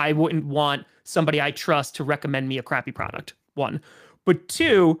life. I wouldn't want somebody I trust to recommend me a crappy product. One, but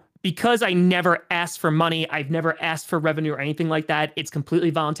two, because I never asked for money, I've never asked for revenue or anything like that. It's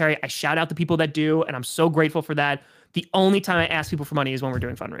completely voluntary. I shout out the people that do, and I'm so grateful for that. The only time I ask people for money is when we're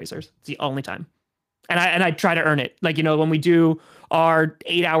doing fundraisers. It's the only time. And I try to earn it. Like, when we do our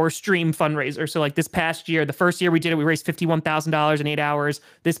 8-hour stream fundraiser. So like this past year, the first year we did it, we raised $51,000 in 8 hours.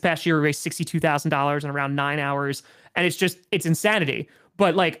 This past year, we raised $62,000 in around 9 hours. And it's insanity.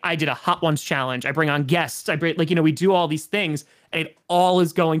 But like I did a Hot Ones challenge. I bring on guests. We do all these things, and it all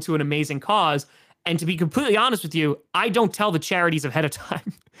is going to an amazing cause. And to be completely honest with you, I don't tell the charities ahead of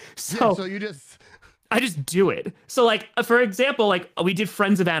time. So I just do it. So like, for example, like we did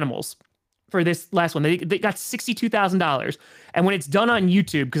Friends of Animals for this last one. They got $62,000. And when it's done on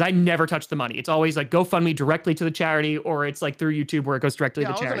YouTube, because I never touch the money, it's always like GoFundMe directly to the charity, or it's like through YouTube where it goes directly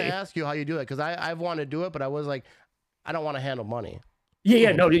to the charity. I was going to ask you how you do it, because I've wanted to do it, but I was like, I don't want to handle money.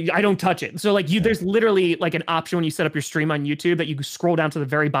 Yeah, no, I don't touch it. So like there's literally like an option when you set up your stream on YouTube that you scroll down to the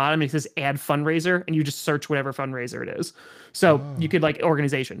very bottom, and it says add fundraiser, and you just search whatever fundraiser it is. So you could like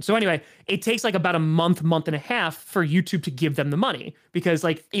organization. So anyway, it takes like about a month and a half for YouTube to give them the money, because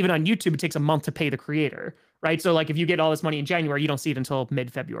like even on YouTube, it takes a month to pay the creator, right? So like if you get all this money in January, you don't see it until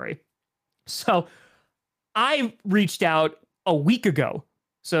mid-February. So I reached out a week ago.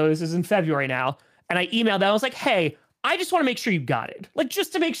 So this is in February now. And I emailed them. I was like, hey, I just want to make sure you got it. Like,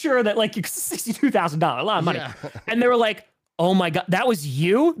 just to make sure that, like, $62,000, a lot of money. Yeah. And they were like, oh my God, that was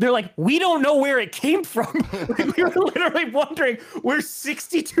you? They're like, we don't know where it came from. Like, we were literally wondering where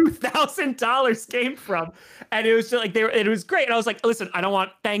 $62,000 came from. And it was just like, it was great. And I was like, listen, I don't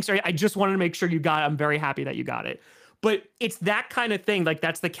want, thanks. I just wanted to make sure you got it. I'm very happy that you got it. But it's that kind of thing. Like,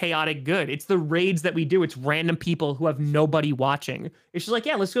 that's the chaotic good. It's the raids that we do. It's random people who have nobody watching. It's just like,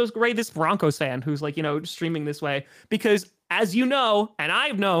 yeah, let's go raid this Broncos fan who's like, streaming this way. Because as you know, and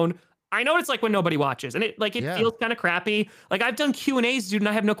I've known, I know what it's like when nobody watches, and it feels kind of crappy. Like, I've done Q&As, dude, and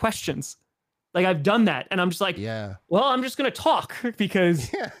I have no questions. Like, I've done that, and I'm just like, well, I'm just gonna talk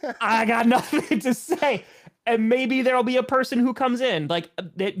because I got nothing to say. And maybe there'll be a person who comes in, like,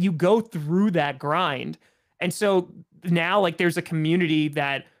 that you go through that grind. And so now, like, there's a community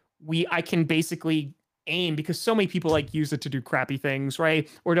that I can basically aim, because so many people like use it to do crappy things, right?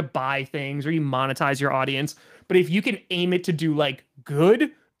 Or to buy things, or you monetize your audience. But if you can aim it to do like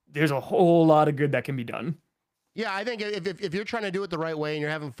good, there's a whole lot of good that can be done. Yeah, I think if you're trying to do it the right way and you're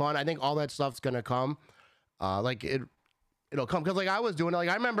having fun, I think all that stuff's gonna come. Like it'll come, because like I was doing it. Like,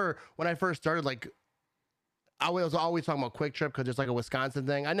 I remember when I first started, like I was always talking about Quick Trip because it's like a Wisconsin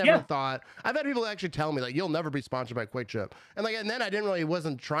thing. I never thought, I've had people actually tell me like, you'll never be sponsored by Quick Trip, and then I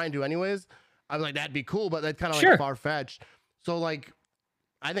wasn't trying to anyways. I was like, that'd be cool, but that's kind of like far fetched. So like,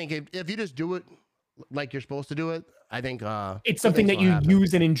 I think if you just do it like you're supposed to do it, I think it's something that you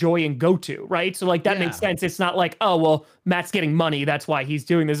use and enjoy and go to, right? So like that makes sense. It's not like, oh well, Matt's getting money, that's why he's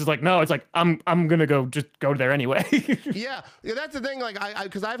doing this. It's like, no, it's like I'm gonna go there anyway. yeah, that's the thing. Like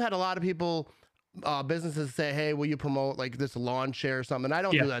because I've had a lot of people, businesses say, hey, will you promote like this lawn chair or something? And I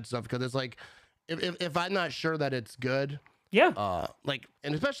don't do that stuff because it's like, if I'm not sure that it's good. Like,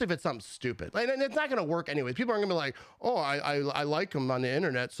 and especially if it's something stupid, like, and it's not gonna work anyways. People aren't gonna be like, oh, I like them on the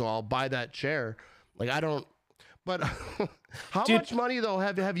internet, so I'll buy that chair. Like, I don't. But how much money though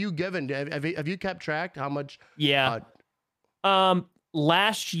have you given? Have you kept track? How much? Yeah.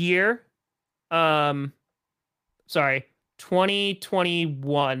 Last year, sorry,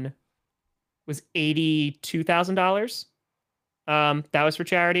 2021 was $82,000. That was for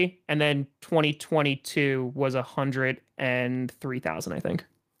charity, and then 2022 was 103,000, I think.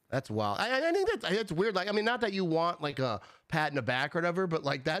 That's wild. I think that's weird. Like, I mean, not that you want like a pat in the back or whatever, but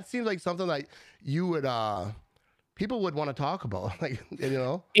like that seems like something like you would people would want to talk about. Like,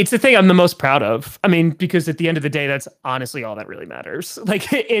 it's the thing I'm the most proud of. I mean, because at the end of the day, that's honestly all that really matters.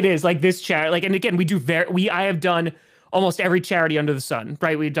 Like, it is like this charity. Like, and again, I have done almost every charity under the sun,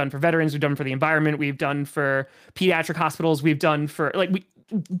 right? We've done for veterans, we've done for the environment, we've done for pediatric hospitals, we've done for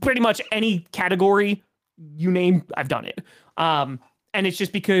pretty much any category you name, I've done it. And it's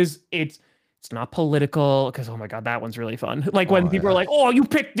just because it's not political, because oh my God, that one's really fun. Like when people are like, oh, you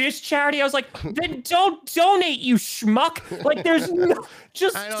picked this charity, I was like, then don't donate, you schmuck. Like, there's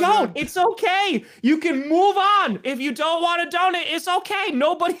just don't. It's okay. You can move on. If you don't want to donate, it's okay.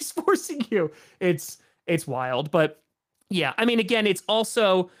 Nobody's forcing you. It's wild. But yeah, I mean, again, it's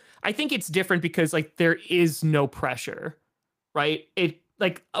also, I think it's different because like there is no pressure, right? It,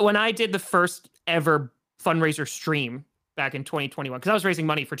 like, when I did the first ever fundraiser stream back in 2021, because I was raising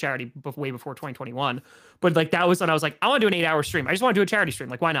money for charity way before 2021, but like that was when I was like, I want to do an 8-hour stream. I just want to do a charity stream.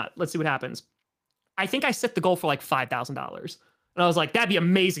 Like, why not? Let's see what happens. I think I set the goal for like $5,000, and I was like, that'd be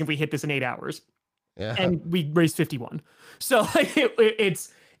amazing if we hit this in 8 hours. Yeah. And we raised 51. So like,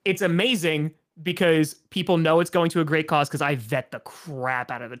 it's amazing because people know it's going to a great cause, because I vet the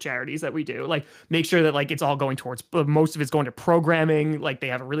crap out of the charities that we do. Like, make sure that like it's all going towards, most of it's going to programming. Like, they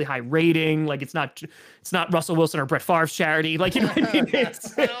have a really high rating. Like, it's not Russell Wilson or Brett Favre's charity. Like, you know what I mean?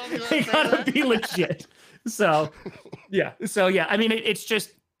 They gotta be legit. So yeah. I mean, it's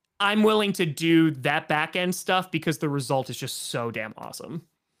just, I'm willing to do that back end stuff because the result is just so damn awesome.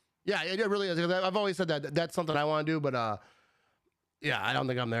 Yeah, it really is. I've always said that that's something I want to do, but yeah, I don't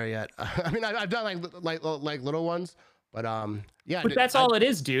think I'm there yet. I mean, I've done like little ones, but yeah. But that's all it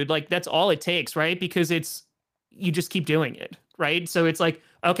is, dude. Like, that's all it takes, right? Because you just keep doing it, right? So it's like,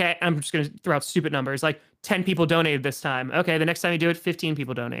 okay, I'm just gonna throw out stupid numbers. Like, 10 people donated this time. Okay, the next time you do it, 15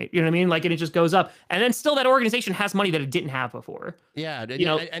 people donate. You know what I mean? Like, and it just goes up, and then still that organization has money that it didn't have before. Yeah,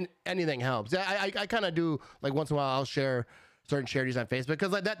 and anything helps. Yeah, I kind of do, like, once in a while I'll share certain charities on Facebook,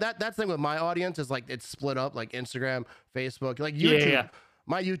 because like that's the thing with my audience is like it's split up, like Instagram, Facebook, like YouTube. Yeah.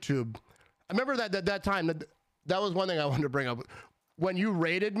 My YouTube, I remember that time that was one thing I wanted to bring up when you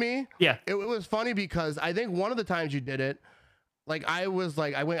rated me. Yeah, it was funny because I think one of the times you did it, like I went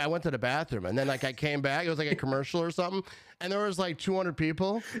to the bathroom, and then like I came back, it was like a commercial or something, and there was like 200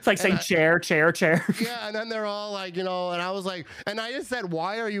 people. It's like saying chair. Yeah, and then they're all like, and I was like, and I just said,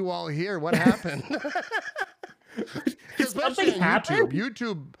 why are you all here? What happened? Especially on happened?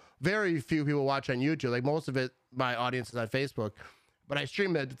 YouTube, very few people watch on YouTube. Like most of it, my audience is on Facebook, but I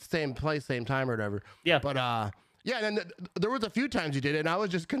stream it at the same place, same time or whatever. Yeah. But yeah, and then there was a few times you did it, and I was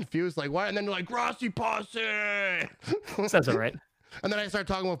just confused, like why? And then they're like Grossi posse. Sounds all right. And then I start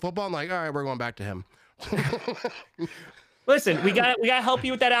talking about football. I'm like, all right, we're going back to him. Listen, we got to help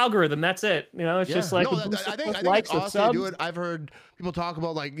you with that algorithm. That's it. You know, it's just like no, I think likes, it's with awesome to do subs. it. I've heard people talk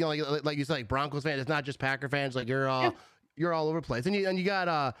about like like you said, like Broncos fans. It's not just Packer fans. Like you're all over the place. And you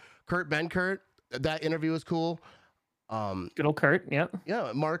got Kurt Benkert. That interview was cool. Good old Kurt. Yeah.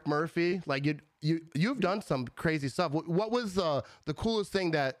 Yeah, Mark Murphy. Like you've done some crazy stuff. What was the coolest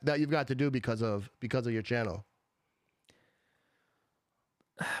thing that you've got to do because of your channel?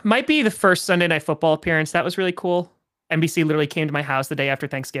 Might be the first Sunday Night Football appearance. That was really cool. NBC literally came to my house the day after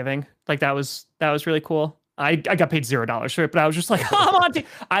Thanksgiving. Like that was really cool. I got paid $0 for it, but I was just like, oh, I'm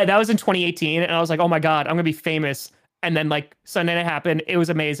on that was in 2018, and I was like, oh my god, I'm gonna be famous. And then like Sunday night happened. It was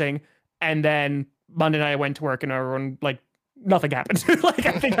amazing. And then Monday night I went to work, and everyone like nothing happened. Like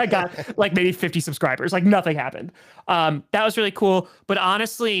I think I got like maybe 50 subscribers. Like nothing happened. That was really cool. But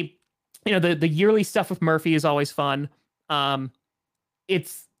honestly, you know, the yearly stuff with Murphy is always fun.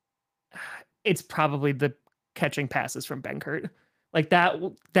 It's probably the catching passes from Benkert. Like that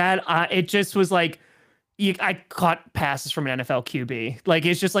it just was like I caught passes from an NFL QB. Like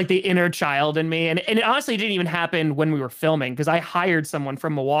it's just like the inner child in me. And it honestly didn't even happen when we were filming, because I hired someone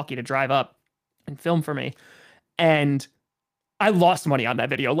from Milwaukee to drive up and film for me. And I lost money on that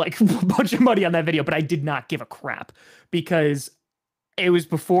video, like a bunch of money on that video, but I did not give a crap because it was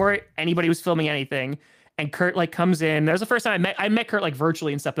before anybody was filming anything. And Kurt like comes in. That was the first time I met Kurt like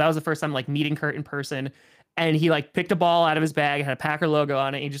virtually and stuff, but that was the first time like meeting Kurt in person. And he like picked a ball out of his bag, had a Packer logo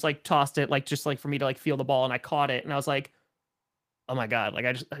on it. And he just like tossed it, like just like for me to like feel the ball, and I caught it. And I was like, oh my god, like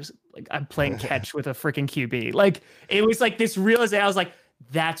I just like I'm playing catch with a freaking QB. Like it was like this realization. I was like,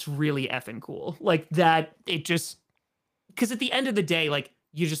 that's really effing cool. Like that. It just because at the end of the day, like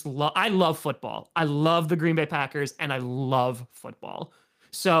you just love. I love football. I love the Green Bay Packers, and I love football.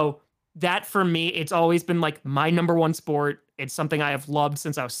 So that for me, it's always been like my number one sport. It's something I have loved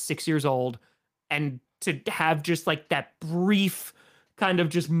since I was 6 years old. And to have just like that brief kind of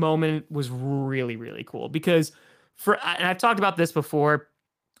just moment was really, really cool. Because and I've talked about this before,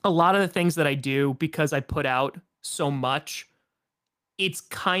 a lot of the things that I do, because I put out so much, it's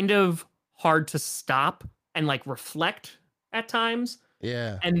kind of hard to stop and like reflect at times.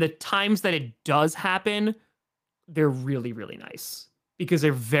 Yeah. And the times that it does happen, they're really, really nice, because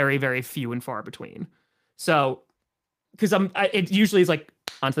they're very, very few and far between. So, because it usually is like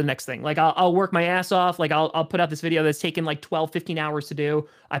on to the next thing. Like I'll work my ass off. Like I'll put out this video that's taken like 12, 15 hours to do.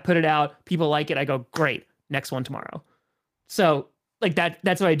 I put it out. People like it. I go, great. Next one tomorrow. So like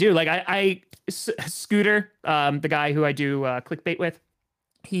that's what I do. Like Scooter, the guy who I do clickbait with,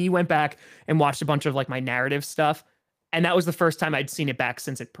 he went back and watched a bunch of like my narrative stuff. And that was the first time I'd seen it back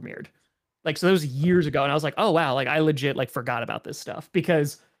since it premiered. Like, so that was years ago. And I was like, oh, wow. Like I legit like forgot about this stuff,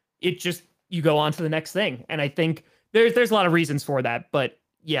 because it just, you go on to the next thing. And I think there's a lot of reasons for that. But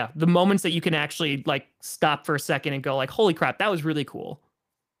yeah, the moments that you can actually like stop for a second and go like, holy crap, that was really cool.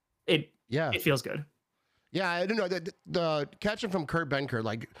 It feels good. Yeah, I don't know the catching from Kurt Benkert,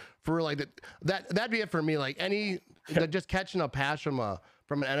 like for like that'd be it for me. Like just catching a pass from an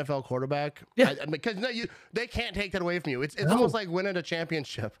NFL quarterback. Yeah, because they can't take that away from you. It's almost like winning a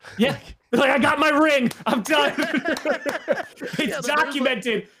championship. Yeah, like I got my ring. I'm done. It's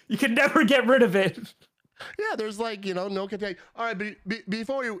documented. You can never get rid of it. Yeah, there's like no contact. All right, but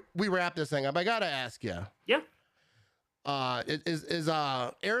before we wrap this thing up, I gotta ask you. Yeah. Is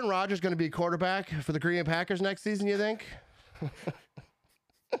Aaron Rodgers going to be quarterback for the Green Bay Packers next season, you think?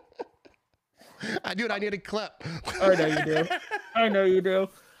 I need a clip. I know you do. I know you do.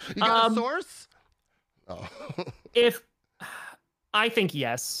 You got a source? Oh. I think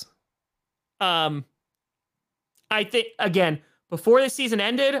yes. I think, again, before the season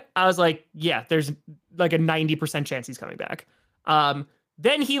ended, I was like, yeah, there's like a 90% chance he's coming back.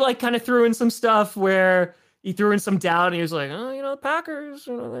 Then he like kind of threw in some stuff where he threw in some doubt, and he was like, oh, the Packers,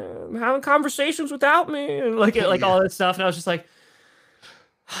 they're having conversations without me, and like all that stuff. And I was just like,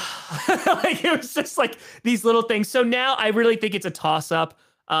 like it was just like these little things. So now I really think it's a toss up.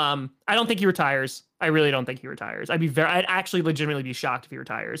 I don't think he retires. I really don't think he retires. I'd actually legitimately be shocked if he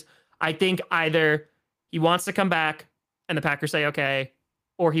retires. I think either he wants to come back and the Packers say okay,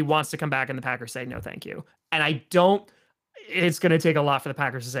 or he wants to come back and the Packers say no, thank you. And it's going to take a lot for the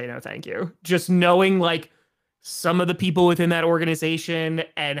Packers to say no, thank you. Just knowing like some of the people within that organization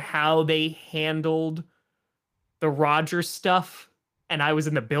and how they handled the Rodgers stuff. And I was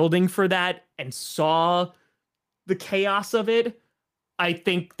in the building for that and saw the chaos of it, I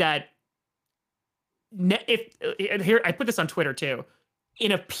think that here I put this on Twitter too.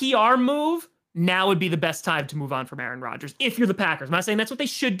 In a PR move, now would be the best time to move on from Aaron Rodgers. If you're the Packers, I'm not saying that's what they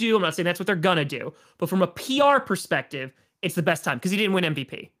should do. I'm not saying that's what they're gonna do. But from a PR perspective, it's the best time because he didn't win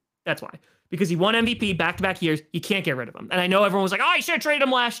MVP. That's why. Because he won MVP back-to-back years. You can't get rid of him. And I know everyone was like, "Oh, you should have traded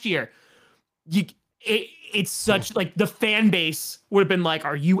him last year." It's such like the fan base would have been like,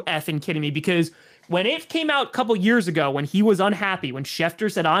 "Are you effing kidding me?" Because when it came out a couple years ago, when he was unhappy, when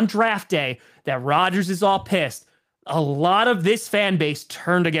Schefter said on draft day that Rodgers is all pissed, a lot of this fan base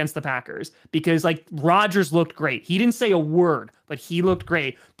turned against the Packers because like Rodgers looked great. He didn't say a word, but he looked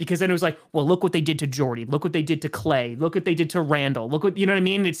great because then it was like, well, look what they did to Jordy. Look what they did to Clay. Look what they did to Randall. Look what, you know what I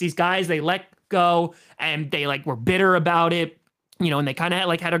mean? It's these guys they let go and they like were bitter about it, you know, and they kind of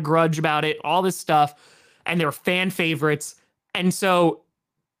like had a grudge about it, all this stuff. And they were fan favorites. And so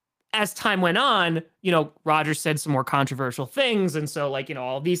as time went on, you know, Rodgers said some more controversial things. And so like, you know,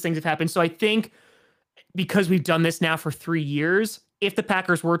 all these things have happened. So I think because we've done this now for 3 years, if the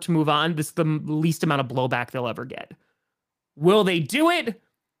Packers were to move on, this is the least amount of blowback they'll ever get. Will they do it?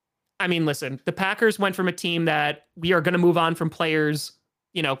 I mean, listen, the Packers went from a team that we are going to move on from players,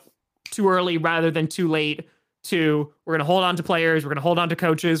 you know, too early rather than too late to we're going to hold on to players. We're going to hold on to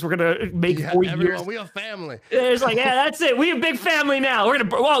coaches. We're going to make 4 years. We a family. It's like, yeah, that's it. We a big family now. We're going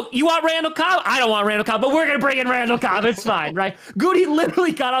to, well, you want Randall Cobb? I don't want Randall Cobb, but we're going to bring in Randall Cobb. It's fine, right? Goody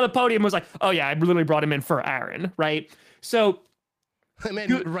literally got on the podium and was like, oh yeah, I literally brought him in for Aaron, right? So it made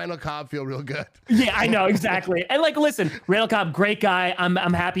Randall Cobb feel real good. Yeah, I know, exactly. And like, listen, Randall Cobb, great guy. I'm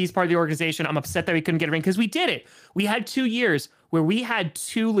happy he's part of the organization. I'm upset that we couldn't get a ring because we did it. We had 2 years where we had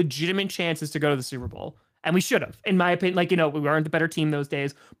 2 legitimate chances to go to the Super Bowl. And we should have, in my opinion. Like, you know, we weren't the better team those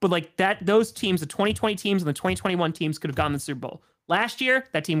days. But like those teams, the 2020 teams and the 2021 teams could have gone to the Super Bowl. Last year,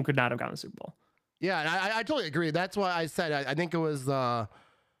 that team could not have gone to the Super Bowl. Yeah, I totally agree. That's why I said I think it was I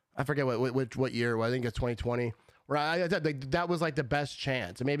forget what year it was. I think it's 2020. Where I said that was like the best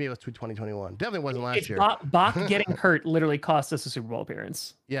chance. And maybe it was 2021. Definitely wasn't last year. Bach getting hurt literally cost us a Super Bowl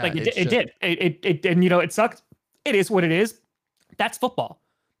appearance. Yeah, like it did. It and you know it sucked. It is what it is. That's football.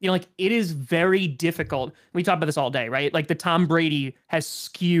 You know, like it is very difficult. We talk about this all day, right? Like the Tom Brady has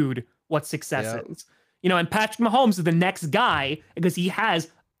skewed what success is. You know, and Patrick Mahomes is the next guy because he has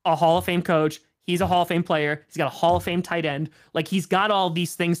a Hall of Fame coach. He's a Hall of Fame player. He's got a Hall of Fame tight end. Like he's got all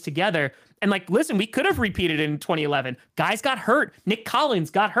these things together. And like, listen, we could have repeated in 2011. Guys got hurt. Nick Collins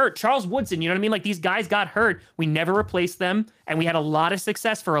got hurt. Charles Woodson, you know what I mean? Like these guys got hurt. We never replaced them. And we had a lot of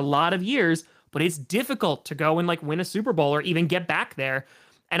success for a lot of years. But it's difficult to go and like win a Super Bowl or even get back there.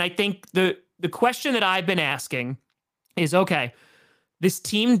 And I think the question that I've been asking is, okay, this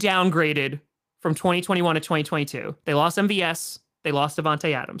team downgraded from 2021 to 2022. They lost MVS. They lost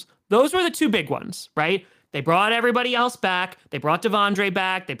Devontae Adams. Those were the 2 big ones, right? They brought everybody else back. They brought Devondre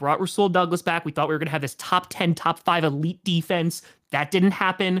back. They brought Rasul Douglas back. We thought we were going to have this top 10, top 5 elite defense. That didn't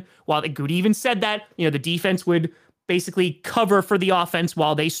happen. While Goody even said that, you know, the defense would basically cover for the offense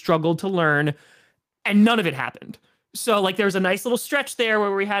while they struggled to learn. And none of it happened. So like there was a nice little stretch there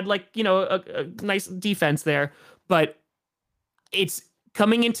where we had like, you know, a nice defense there, but it's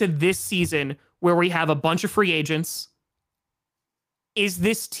coming into this season where we have a bunch of free agents. Is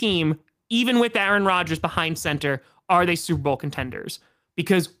this team, even with Aaron Rodgers behind center, are they Super Bowl contenders?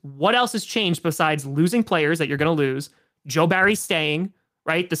 Because what else has changed besides losing players that you're going to lose? Joe Barry's staying,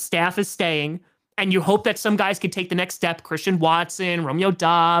 right? The staff is staying. And you hope that some guys can take the next step. Christian Watson, Romeo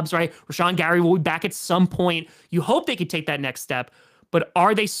Doubs, right? Rashawn Gary will be back at some point. You hope they could take that next step. But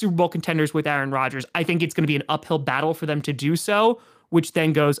are they Super Bowl contenders with Aaron Rodgers? I think it's going to be an uphill battle for them to do so, which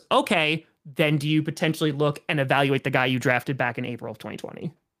then goes, okay, then do you potentially look and evaluate the guy you drafted back in April of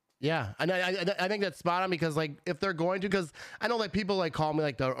 2020? Yeah, and I think that's spot on because like if they're going to, because I know like people like call me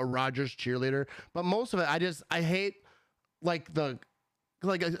like a Rodgers cheerleader, but most of it I hate like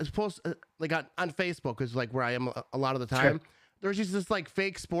like I suppose like on Facebook is like where I am a lot of the time. Sure. There's just this like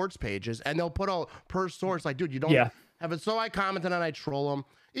fake sports pages and they'll put out per source like, dude, you don't have it. So I commented and I troll them.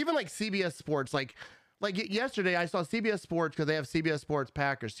 Even like CBS Sports, like yesterday I saw CBS Sports because they have CBS Sports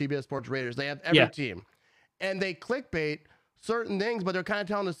Packers, CBS Sports Raiders. They have every team, and they clickbait certain things, but they're kind of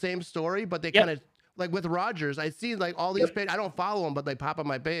telling the same story. But they kind of like with Rodgers, I see like all these pages. I don't follow them, but they pop on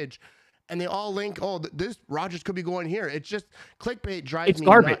my page. And they all link, oh, this Rodgers could be going here. It's just clickbait drives me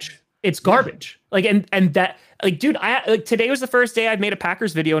garbage. Nuts. It's garbage. Like, and that, like, dude, today was the first day I've made a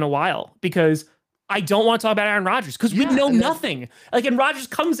Packers video in a while because I don't want to talk about Aaron Rodgers because we know nothing. Like, and Rodgers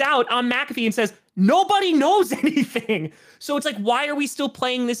comes out on McAfee and says, nobody knows anything. So it's like, why are we still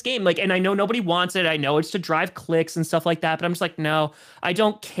playing this game? Like, and I know nobody wants it. I know it's to drive clicks and stuff like that, but I'm just like, no, I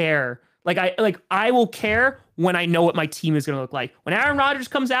don't care I will care when I know what my team is going to look like. When Aaron Rodgers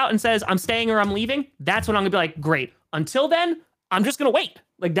comes out and says I'm staying or I'm leaving, that's when I'm going to be like, great. Until then, I'm just going to wait.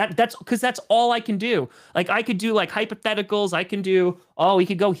 Like that's because that's all I can do. Like I could do like hypotheticals. I can do, oh, we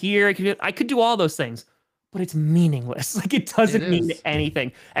could go here. I could do all those things, but it's meaningless. Like it doesn't mean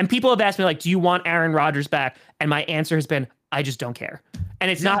anything. And people have asked me like, do you want Aaron Rodgers back? And my answer has been, I just don't care. And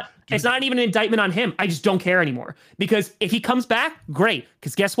it's not even an indictment on him. I just don't care anymore. Because if he comes back, great.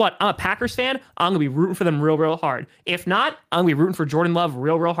 Because guess what? I'm a Packers fan. I'm going to be rooting for them real, real hard. If not, I'm going to be rooting for Jordan Love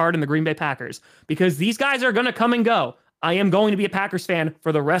real, real hard in the Green Bay Packers. Because these guys are going to come and go. I am going to be a Packers fan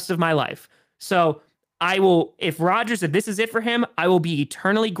for the rest of my life. So I will, if this is it for him, I will be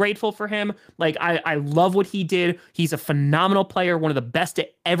eternally grateful for him. Like, I love what he did. He's a phenomenal player, one of the best to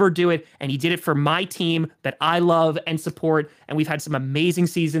ever do it. And he did it for my team that I love and support. And we've had some amazing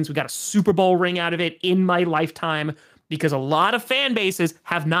seasons. We got a Super Bowl ring out of it in my lifetime because a lot of fan bases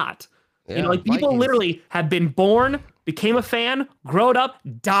have not. Yeah, like people Vikings literally have been born, became a fan, growed up,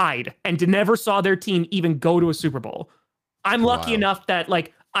 died, and never saw their team even go to a Super Bowl. I'm lucky enough that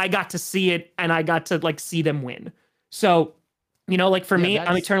like I got to see it and I got to like see them win. So, like for me,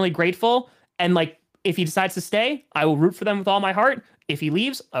 I'm eternally grateful. And like, if he decides to stay, I will root for them with all my heart. If he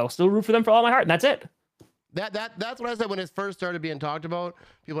leaves, I will still root for them for all my heart. And that's it. That's what I said when it first started being talked about.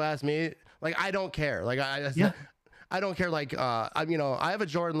 People asked me, like, I don't care. Like, I don't care. Like, I have a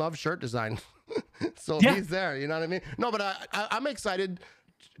Jordan Love shirt design. So he's there. You know what I mean? No, but I'm excited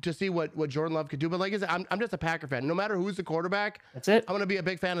to see what Jordan Love could do. But like I said, I'm just a Packer fan. No matter who's the quarterback, that's it. I'm gonna be a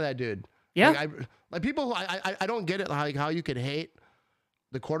big fan of that dude. Yeah. Like people, I don't get it. Like how you could hate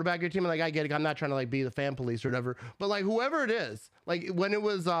the quarterback of your team. Like I get it. I'm not trying to like be the fan police or whatever. But like whoever it is, like when it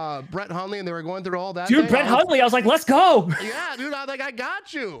was Brett Hundley and they were going through all that. Dude, Brett Hundley, I was like, let's go. Yeah, dude. I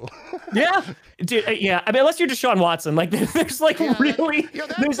got you. Yeah, dude. Yeah. I mean, unless you're Deshaun Watson, like there's like really,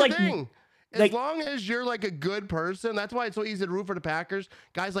 there's like. Thing. As long as you're like a good person, that's why it's so easy to root for the Packers.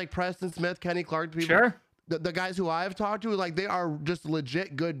 Guys like Preston Smith, Kenny Clark, people, sure. The guys who I've talked to, like they are just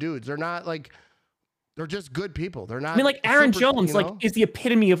legit good dudes. They're not like, they're just good people. They're not. I mean, like Aaron Jones, like is the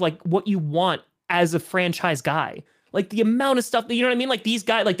epitome of like what you want as a franchise guy. Like the amount of stuff that, you know what I mean? Like these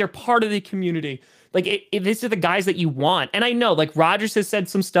guys, like they're part of the community. Like these are the guys that you want. And I know like Rodgers has said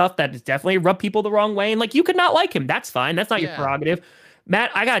some stuff that has definitely rubbed people the wrong way. And like, you could not like him. That's fine. That's not your prerogative.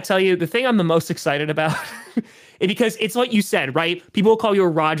 Matt, I gotta tell you, the thing I'm the most excited about, because it's what you said, right? People will call you a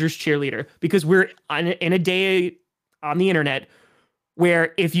Rodgers cheerleader because we're in a day on the internet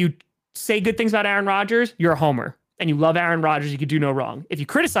where if you say good things about Aaron Rodgers, you're a homer and you love Aaron Rodgers, you could do no wrong. If you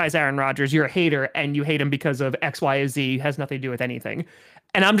criticize Aaron Rodgers, you're a hater and you hate him because of X, Y, or Z, has nothing to do with anything.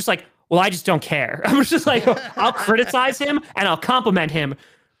 And I'm just like, well, I just don't care. I'm just like, I'll criticize him and I'll compliment him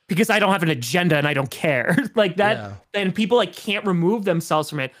because I don't have an agenda and I don't care. Like that, and people like can't remove themselves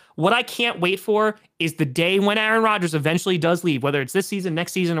from it. What I can't wait for is the day when Aaron Rodgers eventually does leave, whether it's this season,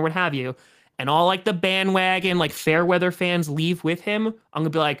 next season, or what have you, and all like the bandwagon, like fair weather fans leave with him. I'm gonna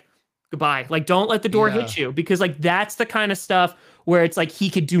be like, goodbye. Like, don't let the door hit you, because like that's the kind of stuff where it's like he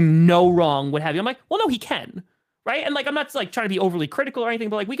could do no wrong, what have you. I'm like, well, no, he can. Right. And like, I'm not like trying to be overly critical or anything,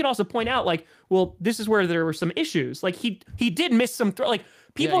 but like we can also point out like, well, this is where there were some issues. Like he did miss some like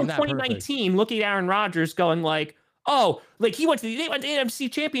people in 2019 looking at Aaron Rodgers going like, oh, like they went to the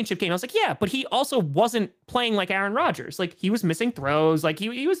NFC Championship game. I was like, yeah, but he also wasn't playing like Aaron Rodgers. Like he was missing throws. Like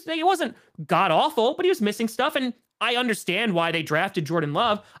he wasn't god awful, but he was missing stuff. And I understand why they drafted Jordan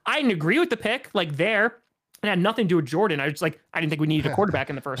Love. I didn't agree with the pick like there. It had nothing to do with Jordan. I didn't think we needed a quarterback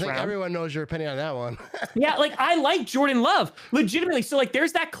in the first round. Everyone knows your opinion on that one. Yeah, like I like Jordan Love legitimately. So like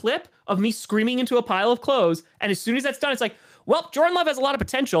there's that clip of me screaming into a pile of clothes. And as soon as that's done, it's like, well, Jordan Love has a lot of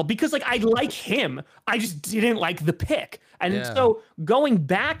potential because like I like him. I just didn't like the pick. And so going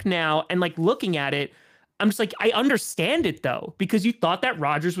back now and like looking at it, I'm just like, I understand it though, because you thought that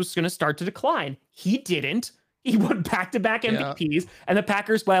Rodgers was going to start to decline. He didn't. He won back-to-back MVPs, and the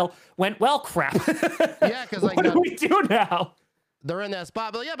Packers, went, crap. Yeah, because like, what do we do now? They're in that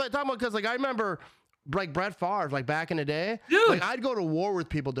spot, but talking about because like I remember like Brett Favre, like back in the day, dude. Like I'd go to war with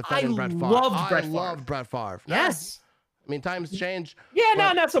people defending Brett Favre. I loved Brett Favre. Yes. I mean, times change. Yeah,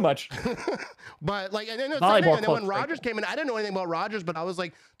 no, not so much. But like, and then when Rodgers came in, I didn't know anything about Rodgers, but I was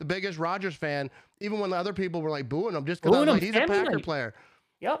like the biggest Rodgers fan, even when the other people were like booing him just because I was like, he's a Packer player.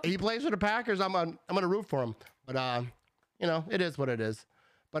 Yep. He plays for the Packers. I'm gonna root for him. But it is what it is.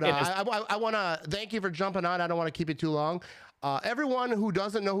 But I want to thank you for jumping on. I don't want to keep it too long. Everyone who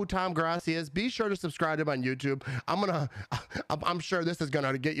doesn't know who Tom Grossi is, be sure to subscribe to him on YouTube. I'm sure this is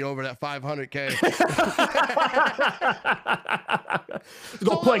gonna get you over that 500K.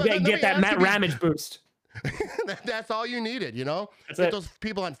 Go play, get that Matt Ramage boost. That's all you needed, you know? That's Get it. those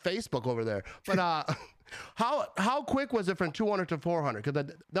people on Facebook over there. But how quick was it from 200 to 400?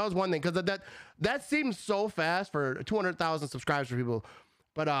 Because that was one thing. Because that seems so fast for 200,000 subscribers for people.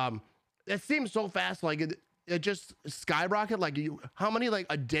 But it seems so fast. Like it just skyrocketed. Like how many like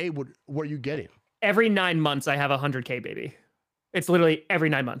a day were you getting? Every 9 months, I have 100K, baby. It's literally every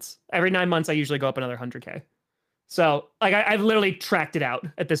 9 months. Every 9 months, I usually go up another 100K. So like I've literally tracked it out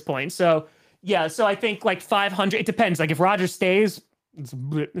at this point. So yeah, so I think like 500. It depends. Like if Rodgers stays, it's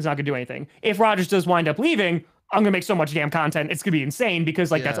not gonna do anything. If Rodgers does wind up leaving, I'm gonna make so much damn content. It's gonna be insane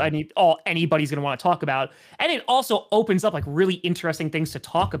because like that's all anybody's gonna want to talk about. And it also opens up like really interesting things to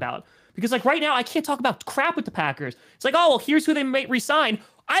talk about. Because like right now, I can't talk about crap with the Packers. It's like, oh well, here's who they might resign.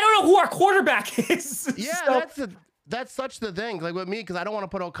 I don't know who our quarterback is. Yeah, so, that's such the thing. Like with me, because I don't want to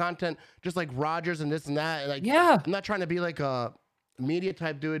put out content just like Rodgers and this and that. Like, yeah, I'm not trying to be like a media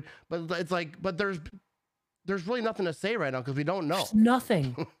type dude, but it's like, but there's really nothing to say right now because we don't know. There's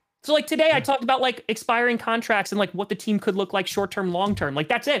nothing. So like today, I talked about like expiring contracts and like what the team could look like short term, long term. Like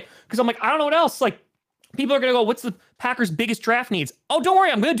that's it. Because I'm like, I don't know what else. Like people are gonna go, what's the Packers' biggest draft needs? Oh, don't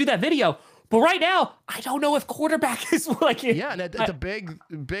worry, I'm gonna do that video. But right now, I don't know if quarterback is like. Yeah, and it's a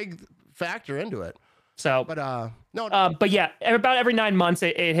big factor into it. So, but no, but yeah, about every 9 months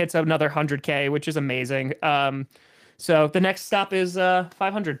it hits another 100K, which is amazing. So the next stop is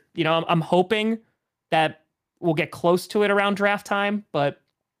 500. You know, I'm hoping that we'll get close to it around draft time, but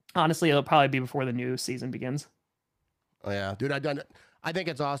honestly, it'll probably be before the new season begins. Oh yeah, dude, I think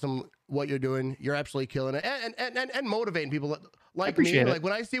it's awesome what you're doing. You're absolutely killing it, and motivating people like me. Like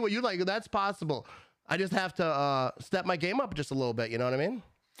when I see what you like, that's possible. I just have to step my game up just a little bit. You know what I mean?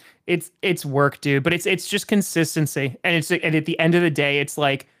 It's work, dude, but it's just consistency, and at the end of the day, it's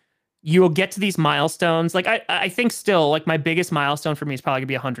like you'll get to these milestones. Like I think still like my biggest milestone for me is probably gonna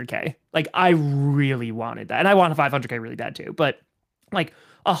be 100K. Like I really wanted that, and I want a 500K really bad too. But like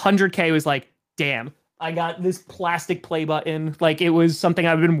 100K was like, damn, I got this plastic play button. Like it was something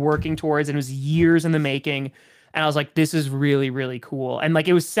I've been working towards, and it was years in the making. And I was like, this is really, really cool. And like,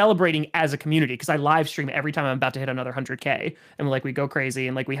 it was celebrating as a community because I live stream every time I'm about to hit another 100K. And like, we go crazy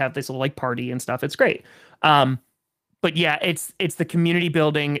and like, we have this little like party and stuff. It's great. But yeah, it's the community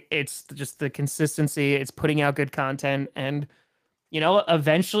building. It's just the consistency. It's putting out good content. And, you know,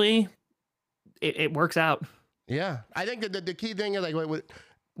 eventually it works out. Yeah. I think that the key thing is like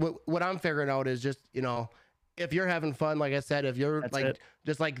what I'm figuring out is just, you know, if you're having fun, like I said, if you're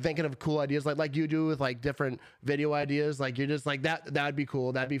just like thinking of cool ideas, like you do with like different video ideas, like you're just like that'd be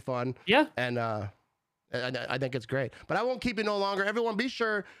cool. That'd be fun. Yeah. And I think it's great, but I won't keep you no longer. Everyone be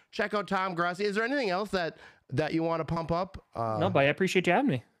sure, check out Tom Grossi. Is there anything else that you want to pump up? No, but I appreciate you having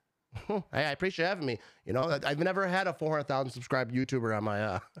me. Hey, I appreciate you having me. You know, I've never had a 400,000 subscribed YouTuber on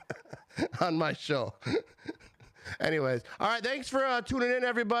my on my show. Anyways, all right. Thanks for tuning in,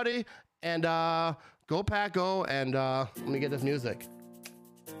 everybody, and go Pack Go. And let me get this music.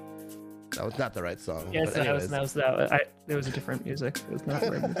 That was not the right song. Yes, that was it was a different music. It was not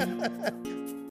the right music.